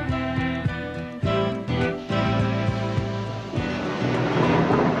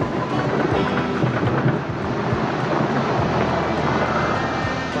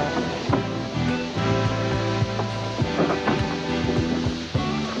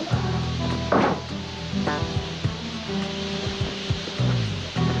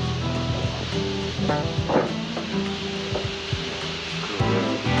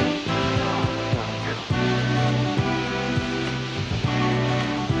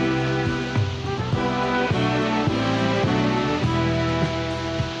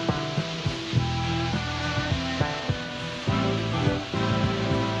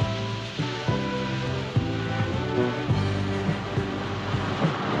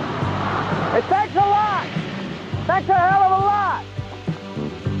 It takes a lot. Takes a hell of a lot.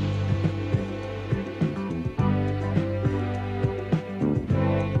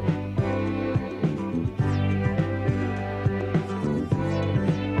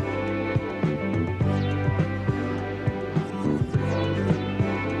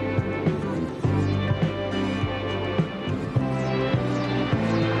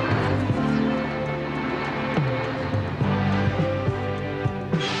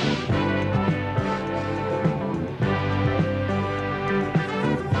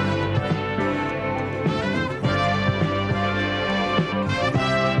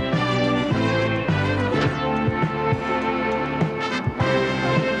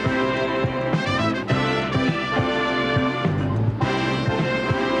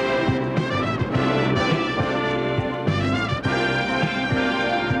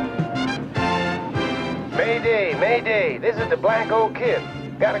 Mayday, this is the Black Oak Kid.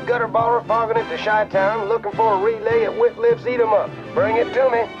 Got a gutter baller fogging it to Chi-Town, looking for a relay at Whitliff's Eat 'em Up. Bring it to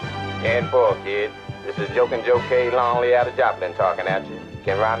me. 10-4, kid. This is Jokin' Joe K. Longley out of Joplin talking at you.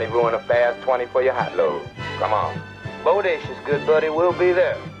 Can rendezvous in a fast 20 for your hot load. Come on. Bodacious, good buddy, we'll be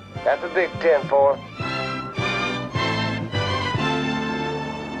there. That's a big 10-4.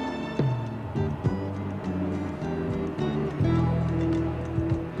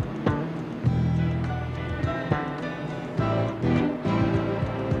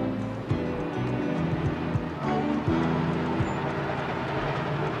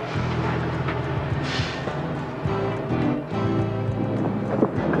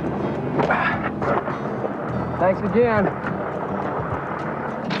 Thanks again.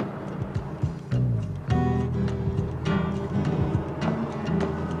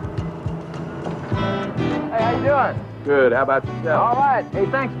 Good. How about yourself? All right. Hey,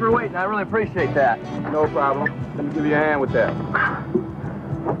 thanks for waiting. I really appreciate that. No problem. Let me give you a hand with that.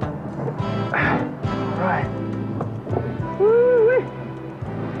 Right. Woo-wee.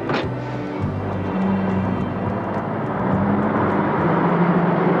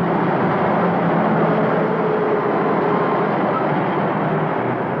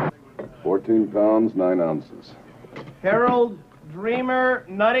 £14, 9 ounces. Harold Dreamer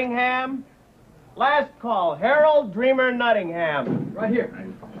Nuttingham. Last call. Harold Dreamer Nuttingham. Right here.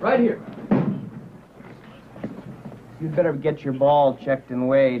 Right here. You'd better get your ball checked and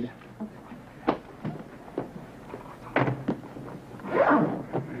weighed.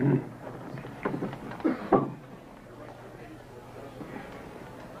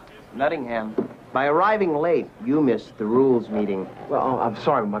 Nuttingham, by arriving late, you missed the rules meeting. Well, I'm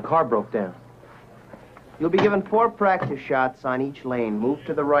sorry, but my car broke down. You'll be given 4 practice shots on each lane. Move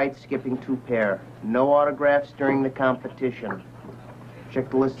to the right, skipping 2 pair. No autographs during the competition. Check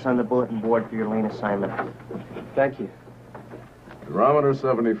the lists on the bulletin board for your lane assignment. Thank you. Barometer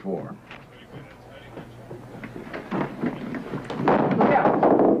 74. Look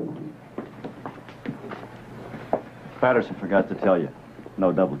out. Patterson forgot to tell you.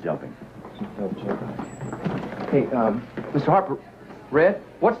 No double jumping. Double jumping. Hey, Mr. Harper, Red,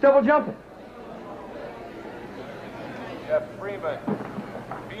 what's double jumping? Jeff Freeman,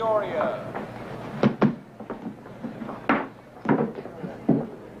 Peoria.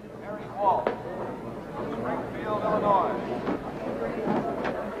 Harry Walt, Springfield, Illinois.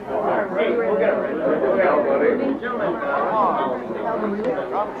 We'll get it ready.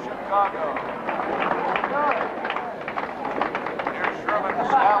 From Chicago. Here's Sherman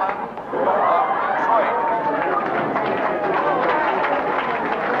Allen of Detroit.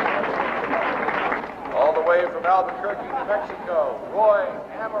 All the way from Albuquerque, New Mexico, Roy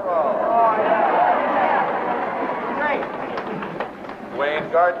Amaral. Wayne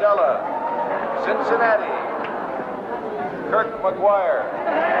Gardella, Cincinnati. Kirk McGuire,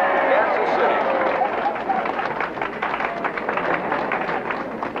 Kansas City.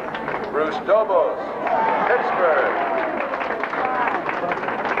 Bruce Dobos, Pittsburgh.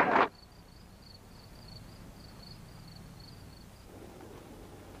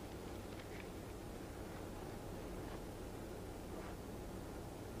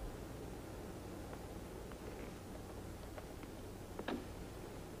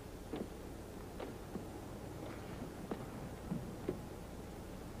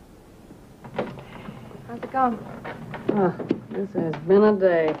 How's it going? Oh, this has been a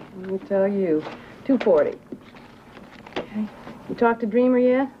day, let me tell you. 2:40. Okay. You talked to Dreamer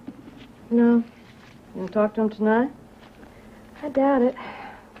yet? No. You gonna talk to him tonight? I doubt it.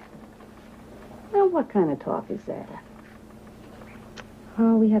 Well, what kind of talk is that?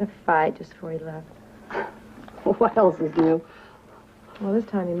 Oh, we had a fight just before he left. What else is new? Well, this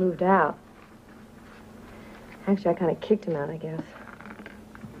time he moved out. Actually, I kind of kicked him out, I guess.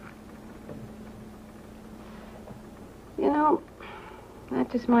 You know,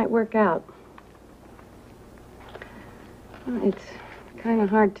 that just might work out. Well, it's kind of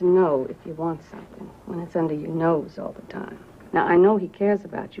hard to know if you want something when it's under your nose all the time. Now, I know he cares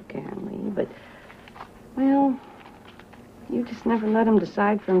about you, Karen Lee, but, well, you just never let him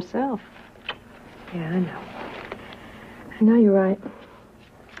decide for himself. Yeah, I know. I know you're right.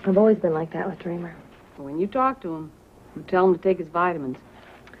 I've always been like that with Dreamer. When you talk to him, you tell him to take his vitamins.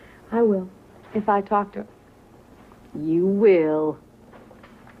 I will, if I talk to him. You will.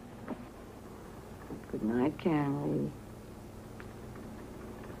 Good night, Karen Lee.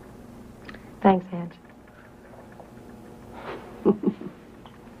 Thanks, Ange.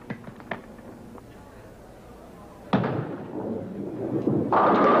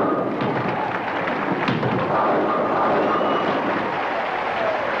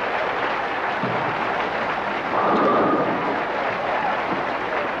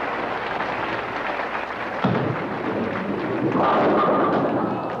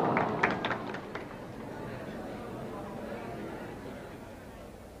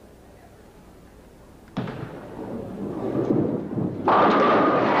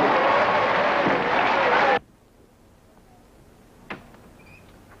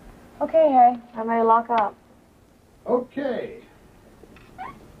 Okay, Harry. I'm ready to lock up. Okay.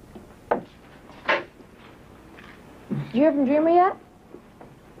 Did you hear from Dreamer yet?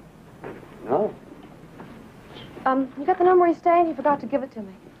 No. You got the number he's staying? He forgot to give it to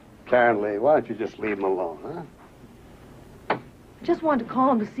me. Karen Lee, why don't you just leave him alone, huh? Just wanted to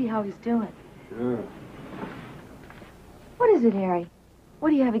call him to see how he's doing. Sure. What is it, Harry? What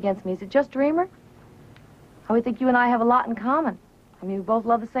do you have against me? Is it just Dreamer? I would think you and I have a lot in common. I mean, we both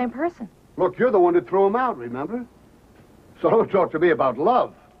love the same person. Look, you're the one that threw him out, remember? So don't talk to me about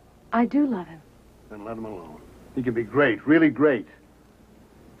love. I do love him. Then let him alone. He can be great, really great.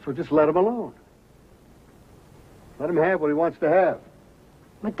 So just let him alone. Let him have what he wants to have.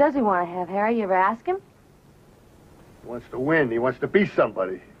 What does he want to have, Harry? You ever ask him? He wants to win. He wants to be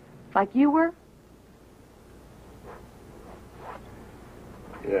somebody. Like you were?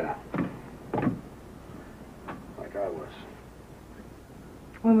 Yeah. Like I was.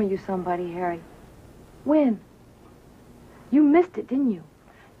 When were you somebody, Harry? When? You missed it, didn't you?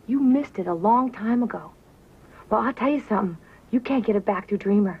 You missed it a long time ago. Well, I'll tell you something. You can't get it back through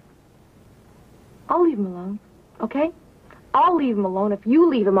Dreamer. I'll leave him alone, okay? I'll leave him alone if you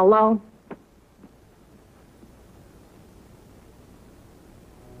leave him alone.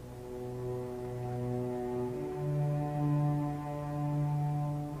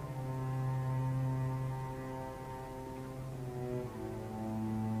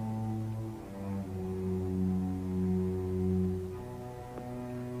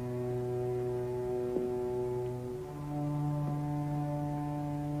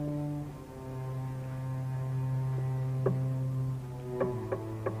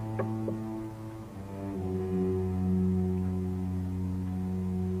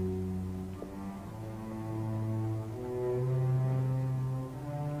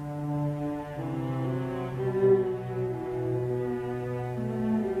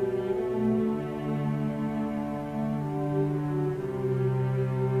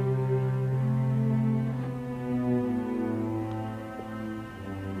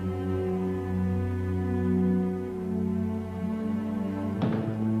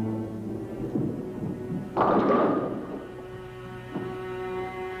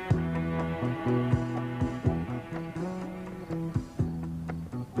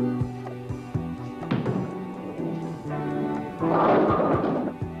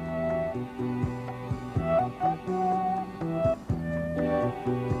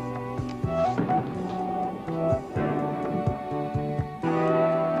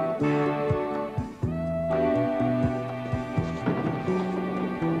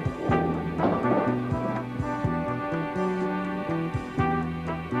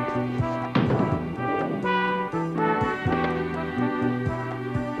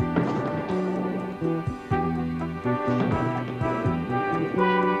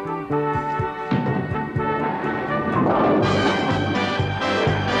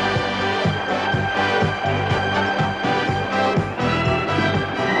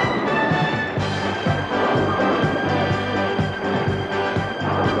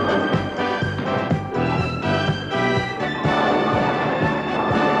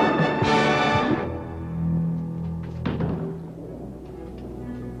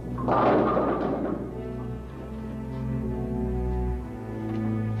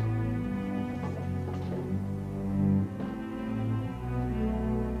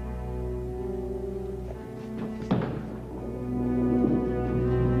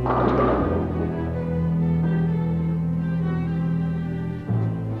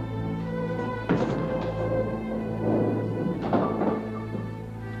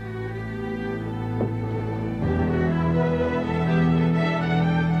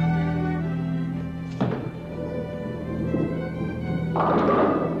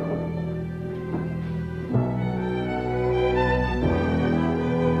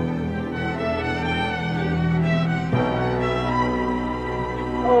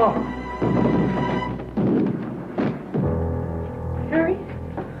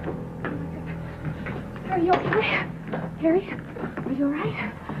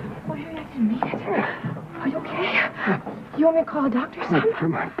 Call a doctor or something?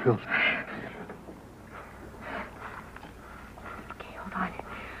 Come on, pills. Okay, hold on.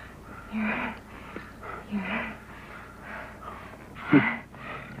 Here.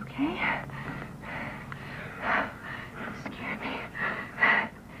 Okay? You scared me.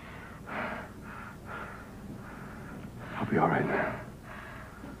 I'll be all right now.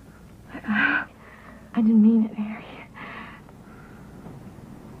 I didn't mean it, Harry.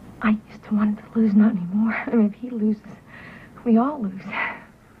 I used to want to lose, not anymore. I mean, if he loses, we all lose. I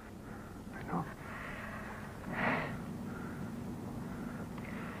know.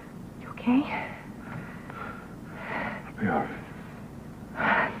 You okay? I'll be all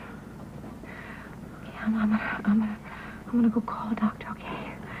right. Okay, I'm gonna go call a doctor, okay?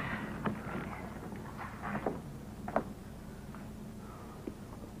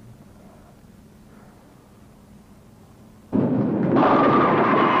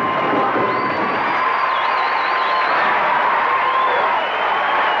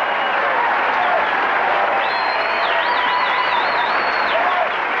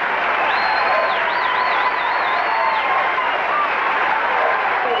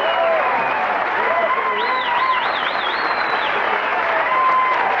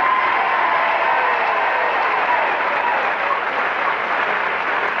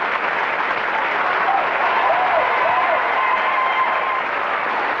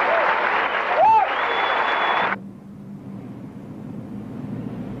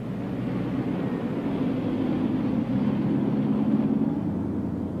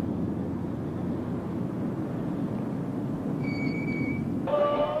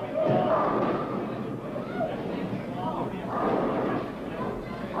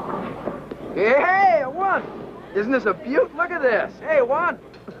 Isn't this a beaut? Look at this. Hey, one.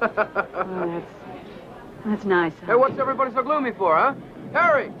 Oh, that's nice. Hey, what's everybody so gloomy for, huh?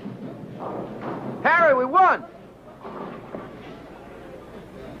 Harry! Harry, we won!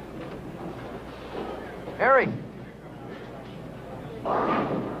 Harry!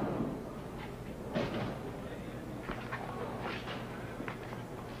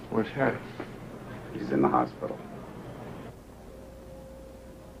 Where's Harry? He's in the hospital.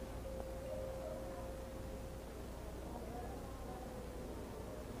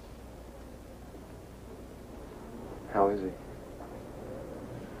 How is he? You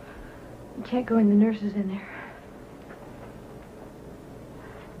can't go in, the nurse is in there.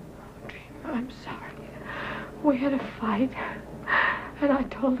 Dream, I'm sorry. We had a fight, and I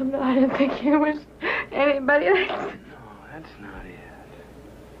told him that I didn't think he was anybody. No, that's not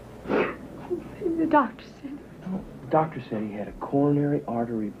it. The doctor said. No, the doctor said he had a coronary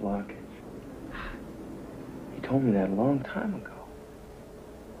artery blockage. He told me that a long time ago.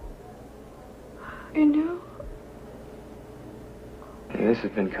 You knew? And this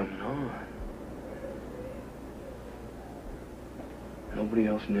has been coming on. Nobody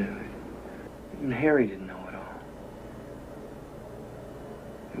else knew. Even Harry didn't know it all.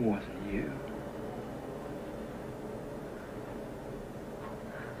 It wasn't you.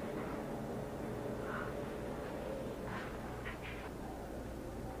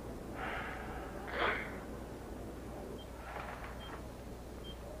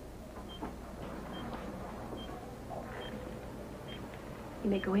 You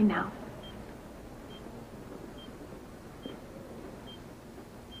may go in now.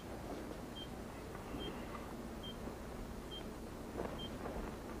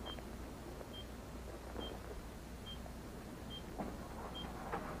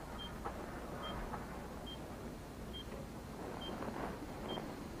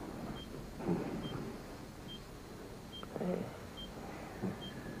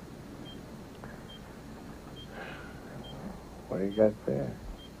 What do you got there?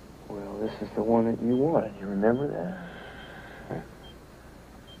 Well, this is the one that you wanted. You remember that?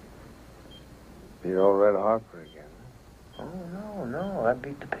 Beat old Red Harper again. Oh, no. I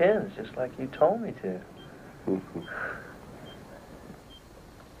beat the pins just like you told me to.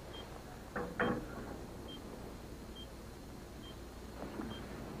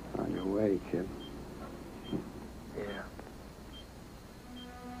 On your way, kid. Yeah.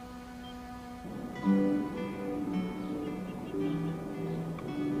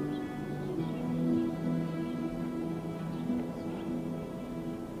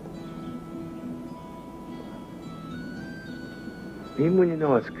 Even when you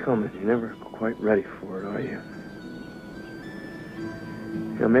know it's coming, you're never quite ready for it, are you?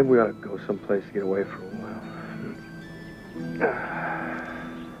 You know, maybe we ought to go someplace to get away for a while.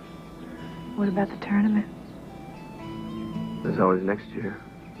 What about the tournament? There's always next year.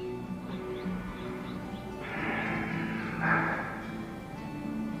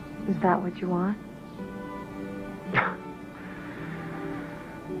 Is that what you want?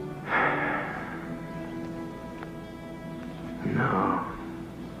 No.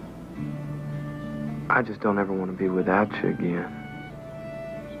 I just don't ever want to be without you again.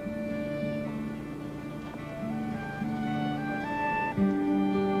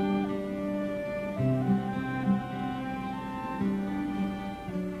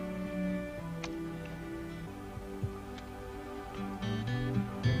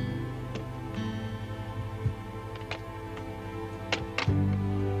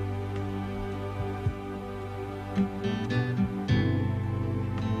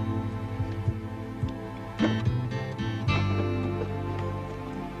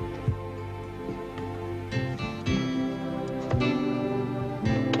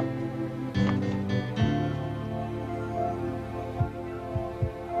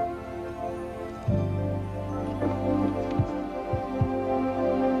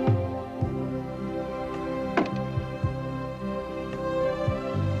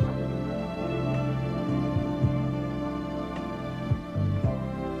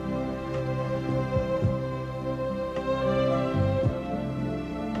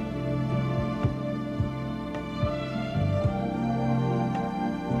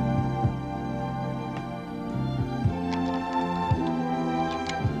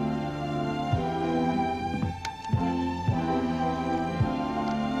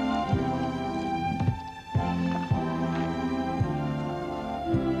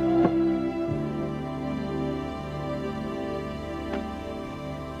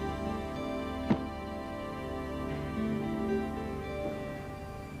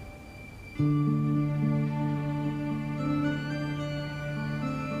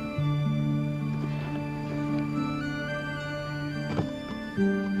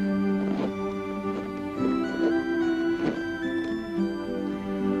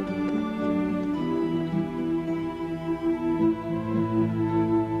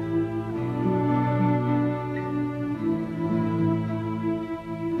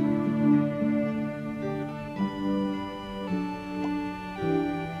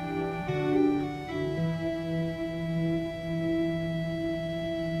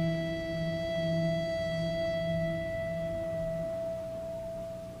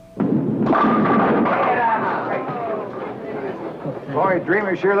 Boy,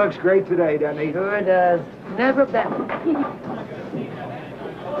 Dreamer sure looks great today, doesn't he? Sure does. Never better.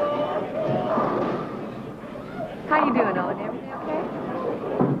 How you doing, Owen? Everything okay?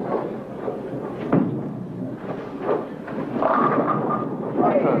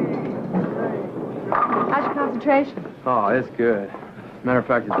 How's your concentration? Oh, it's good. Matter of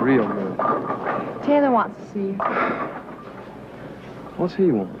fact, it's real good. Taylor wants to see you. What's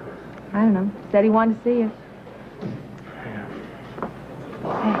he want? I don't know. Said he wanted to see you.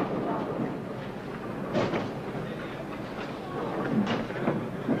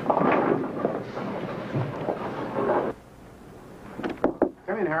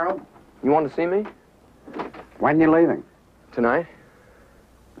 Come in, Harold. You want to see me? When you leaving? Tonight?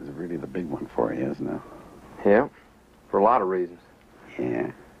 This is really the big one for you, isn't it? Yeah, for a lot of reasons.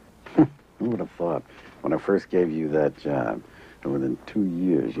 Yeah. Who would have thought when I first gave you that job that within 2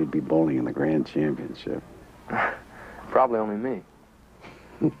 years you'd be bowling in the Grand Championship? Probably only me.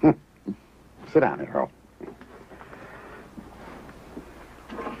 Sit down, Harold.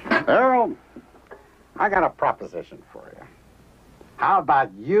 Harold, I got a proposition for you. How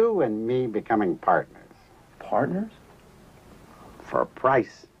about you and me becoming partners? Partners? For a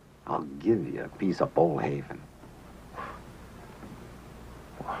price, I'll give you a piece of Bowlhaven.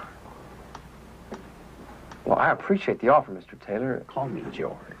 Well, I appreciate the offer, Mr. Taylor. Call me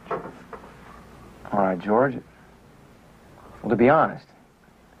George. All right, George. Well, to be honest,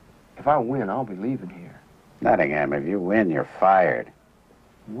 if I win, I'll be leaving here. Nottingham, if you win, you're fired.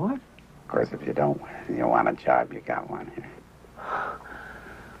 What? Of course, if you don't win, you want a job, you got one here.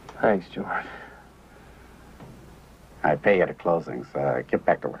 Thanks, George. I pay you at closing, so get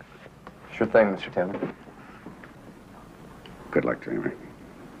back to work. Sure thing, Mr. Taylor. Good luck, Dreamer.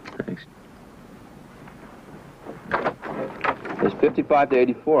 Thanks. It's 55 to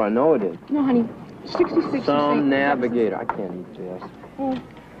 84. I know it is. No, honey. 66. Some navigator. I can't eat this. I'll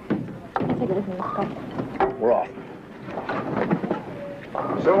take it with me. Let's go. We're off.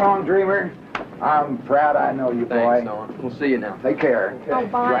 So long, Dreamer. I'm proud I know you, boy. Thanks, We'll see you now. Take care. Oh,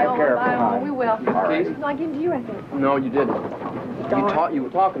 bye. Drive careful, Bye. hon. We will. All right. No, I gave it to you, I think. No, you didn't. You were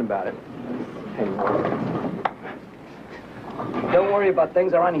talking about it. Hey, Don't worry about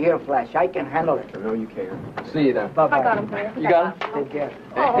things around here, Flash. I can handle it. I know you care. See you then. Bye-bye. I got him, Claire. You got him? Take care.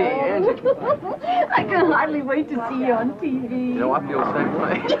 Hey, Angie. I can hardly wait to see you on TV. You know, I feel the same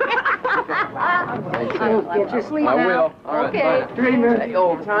way. Get your sleep I now. will. All right, Okay. bye. Dreamer. Hey,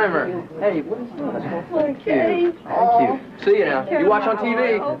 old timer. Hey, what is this? Okay. Thank you. See you now. You watch on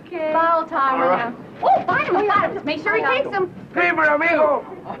TV. Okay. Bye, old timer. All right. Oh, find him. We got him. Just make sure he takes him. Dreamer, amigo.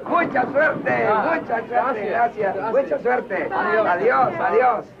 Mucha suerte. Mucha suerte. Gracias. Mucha suerte. Adiós.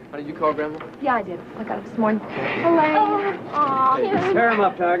 Adiós. How did you call Grandma? Yeah, I did. I got it this morning. Elaine. Aw. Tear him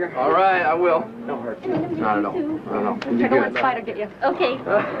up, Tiger. All right, I will. Don't hurt you. Not at all. You Don't let Spider get you. Okay.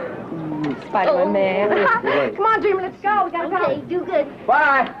 Spider-Man, man. Come on, Dreamer, let's go. We gotta go. Okay, do good.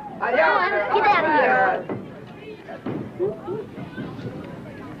 Bye. Come on, get out of here.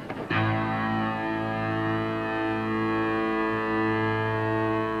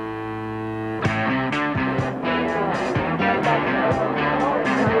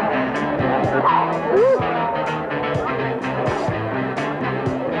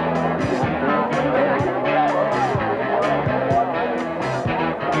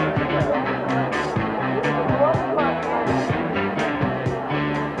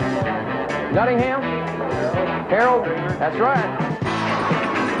 Nottingham? Harold? That's right.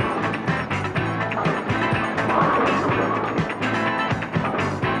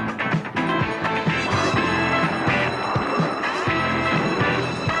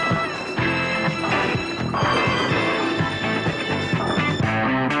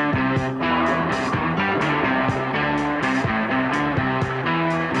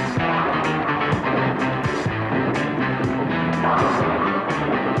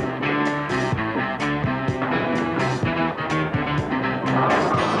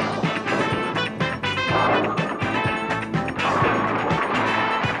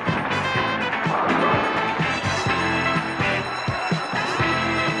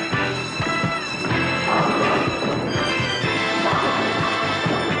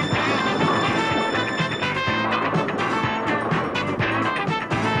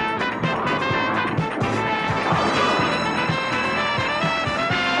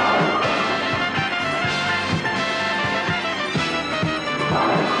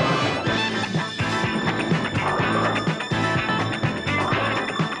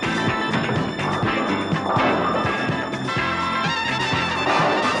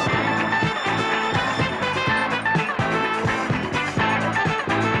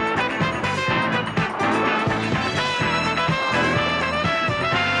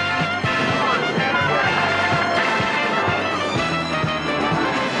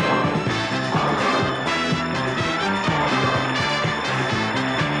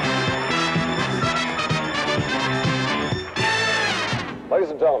 Ladies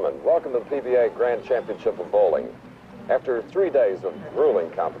and gentlemen, welcome to the PBA Grand Championship of Bowling. After 3 days of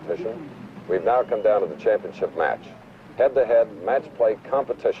grueling competition, we've now come down to the championship match. Head-to-head match play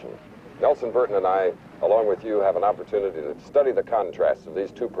competition. Nelson Burton and I, along with you, have an opportunity to study the contrasts of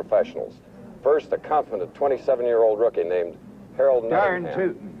these two professionals. First, a confident 27-year-old rookie named Harold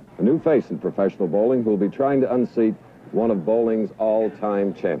Nottingham. A new face in professional bowling who will be trying to unseat one of bowling's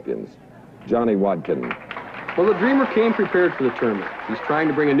all-time champions, Johnny Watkin. Well, the Dreamer came prepared for the tournament. He's trying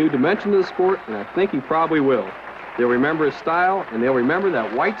to bring a new dimension to the sport, and I think he probably will. They'll remember his style, and they'll remember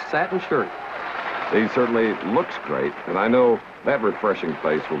that white satin shirt. He certainly looks great, and I know that refreshing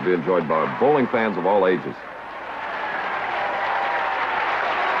face will be enjoyed by bowling fans of all ages.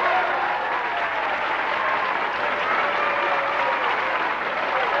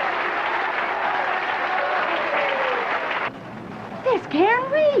 There's Karen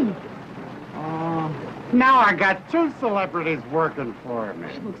Reed. Now I got two celebrities working for me.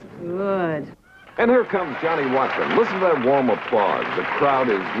 Looks good. And here comes Johnny Watkin. Listen to that warm applause. The crowd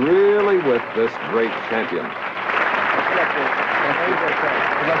is really with this great champion. Good luck to you.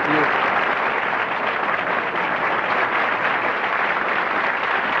 Good luck to you.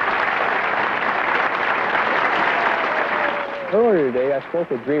 Earlier today, I spoke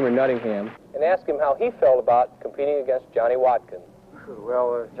with Dreamer Nottingham And asked him how he felt about competing against Johnny Watkin.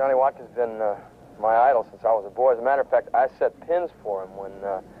 Well, Johnny Watkin's been my idol since I was a boy. As a matter of fact, I set pins for him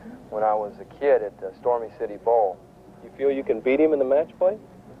when I was a kid at Stormy City Bowl. You feel you can beat him in the match play?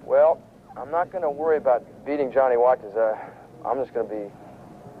 Well, I'm not going to worry about beating Johnny Watkins. I'm just going to be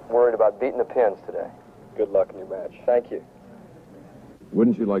worried about beating the pins today. Good luck in your match. Thank you.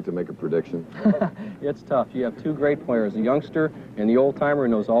 Wouldn't you like to make a prediction? It's tough. You have two great players, the youngster and the old-timer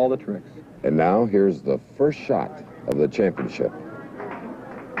who knows all the tricks. And now, here's the first shot of the championship.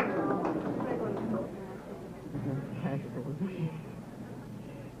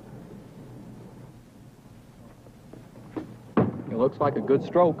 It looks like a good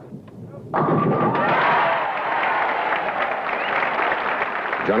stroke.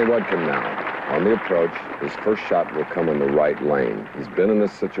 Johnny Watkin now. On the approach, his first shot will come in the right lane. He's been in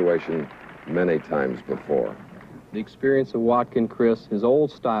this situation many times before. The experience of Watkin, Chris, his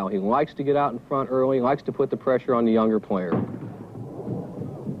old style. He likes to get out in front early, likes to put the pressure on the younger player.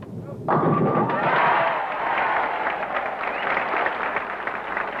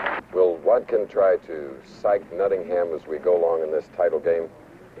 Will Watkin try to psych Nottingham as we go along in this title game?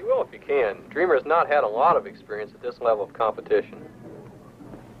 He will if he can. Dreamer has not had a lot of experience at this level of competition.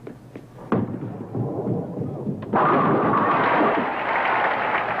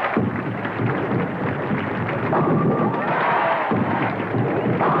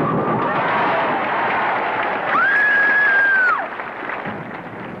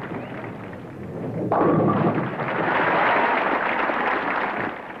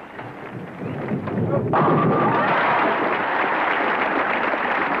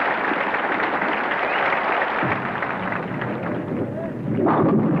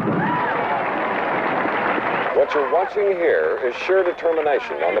 What you're watching here is sheer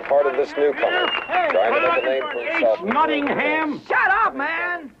determination on the part of this newcomer, trying to make a name for himself. Nottingham! Shut up,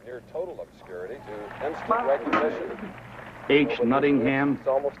 man! Near total obscurity to instant recognition. H. Nottingham.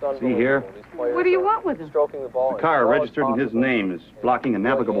 See here? What do you want with him? Stroking the ball. The car registered in his name is blocking a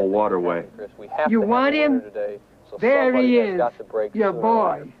navigable waterway. You want him? There he is, your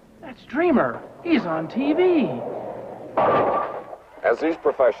boy. That's Dreamer. He's on TV. As these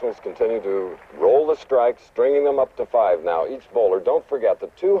professionals continue to roll the strikes, stringing them up to 5 now, each bowler, don't forget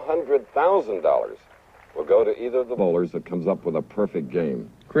that $200,000 will go to either of the bowlers that comes up with a perfect game.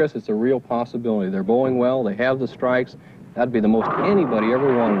 Chris, it's a real possibility. They're bowling well, they have the strikes. That'd be the most anybody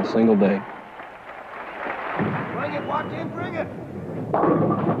ever won in a single day. Bring it, Watkin, bring it!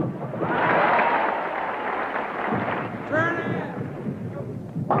 Turn it!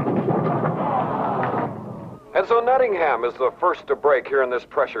 And so Nottingham is the first to break here in this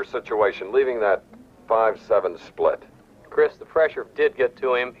pressure situation, leaving that 5-7 split. Chris, the pressure did get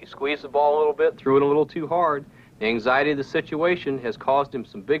to him. He squeezed the ball a little bit, threw it a little too hard. The anxiety of the situation has caused him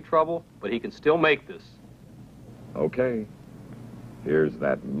some big trouble, but he can still make this. Okay. Here's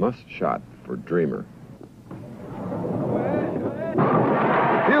that must shot for Dreamer.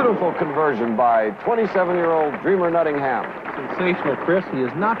 Beautiful conversion by 27-year-old Dreamer Nuttingham. Sensational, Chris. He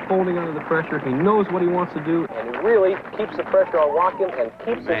is not folding under the pressure. He knows what he wants to do. And he really keeps the pressure on Watkins and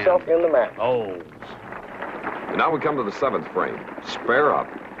keeps himself in the match. Oh. And now we come to the 7th frame. Spare up.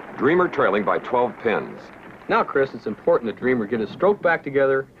 Dreamer trailing by 12 pins. Now, Chris, it's important that Dreamer get his stroke back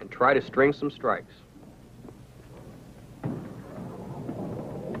together and try to string some strikes.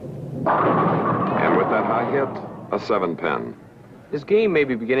 And with that high hit, a 7-pin. His game may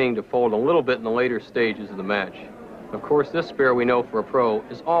be beginning to fold a little bit in the later stages of the match. Of course, this spare, we know for a pro,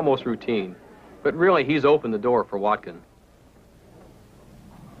 is almost routine. But really, he's opened the door for Watkin.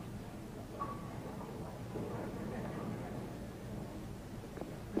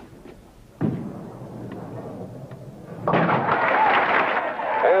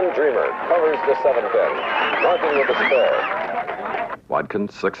 And Dreamer covers the 7-pin, marking with a spare.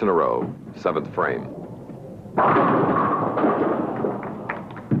 Watkins 6 in a row, 7th frame.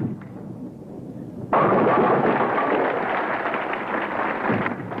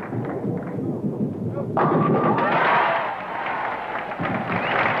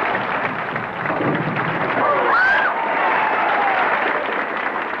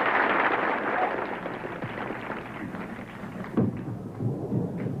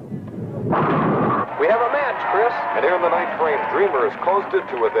 We have a match, Chris. And here in the 9th frame, Dreamer has closed it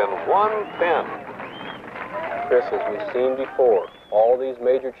to within 1 pin. Chris, as we've seen before, all these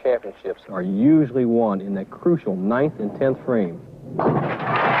major championships Are usually won in that crucial 9th and 10th frame.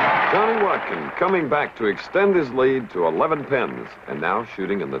 Johnny Watkin coming back to extend his lead to 11 pins, and now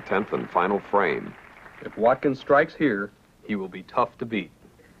shooting in the 10th and final frame. If Watkins strikes here, he will be tough to beat.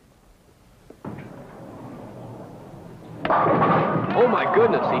 Oh, my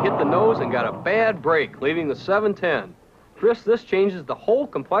goodness, he hit the nose and got a bad break, leaving the 7-10. Chris, this changes the whole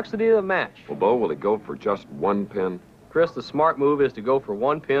complexity of the match. Well, Bo, will he go for just 1 pin? Chris, the smart move is to go for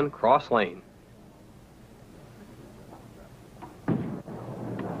 1 pin cross lane.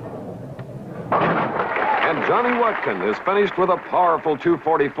 And Johnny Watkin is finished with a powerful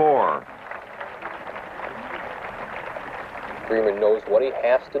 244. Dreamer knows what he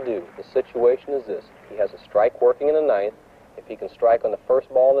has to do. The situation is this. He has a strike working in the 9th. If he can strike on the first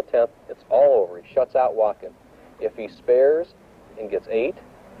ball in the 10th, it's all over. He shuts out Watkin. If he spares and gets 8,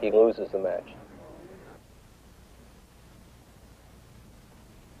 he loses the match.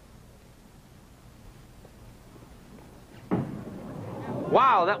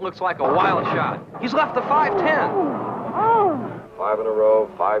 Wow, that looks like a wild shot. He's left the 5-10. 5 in a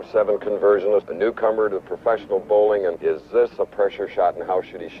row, 5-7 conversion. A newcomer to professional bowling, and is this a pressure shot, and how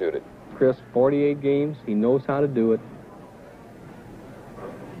should he shoot it? Chris, 48 games. He knows how to do it.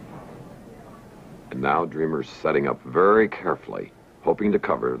 And now Dreamer's setting up very carefully, hoping to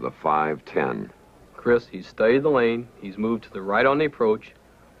cover the 5-10. Chris, he's studied the lane. He's moved to the right on the approach,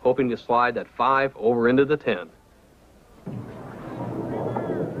 hoping to slide that 5 over into the 10.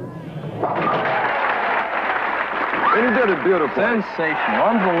 And he did it beautifully. Sensational.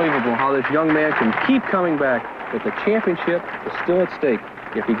 Unbelievable how this young man can keep coming back, but the championship is still at stake.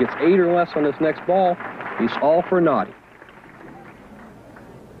 If he gets 8 or less on this next ball, he's all for naughty.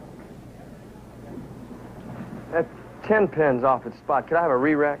 That 10 pin's off its spot. Could I have a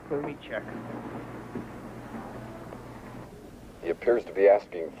re-rack? Let me check. He appears to be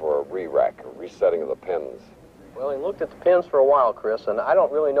asking for a re-rack, a resetting of the pins. Well, he looked at the pins for a while, Chris, and I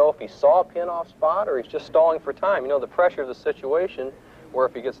don't really know if he saw a pin off spot or he's just stalling for time. You know, the pressure of the situation, where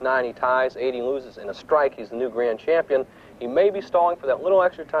if he gets 9, he ties, 8, he loses, in a strike, he's the new grand champion. He may be stalling for that little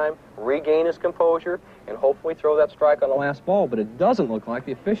extra time, regain his composure, and hopefully throw that strike on the Last ball, but it doesn't look like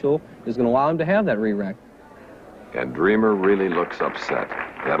the official is going to allow him to have that re-rack. And Dreamer really looks upset.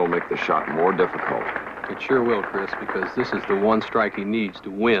 That'll make the shot more difficult. It sure will, Chris, because this is the one strike he needs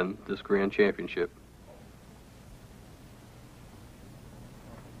to win this grand championship.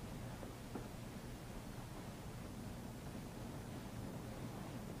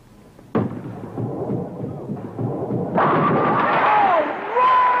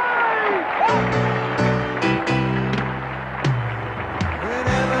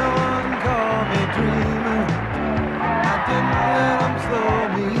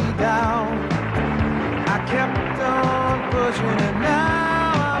 And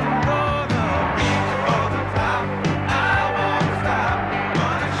now I'm gonna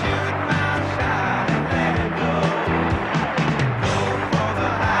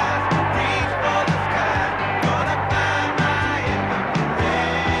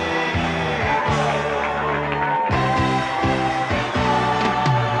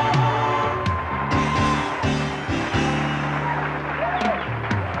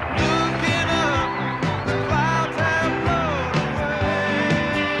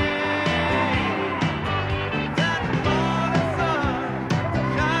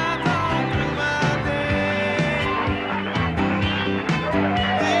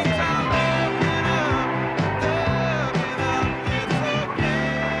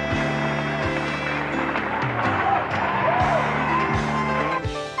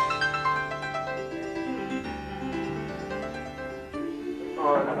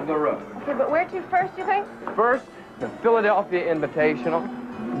on the road. Okay, but where to first, you think? First, the Philadelphia Invitational,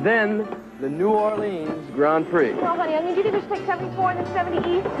 then the New Orleans Grand Prix. No, honey, I mean, do you think we should take 74 and then 70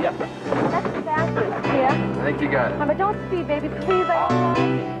 east? Yes. That's the fastest. Yeah? I think you got it. But don't speed, baby, please.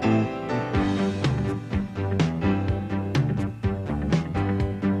 I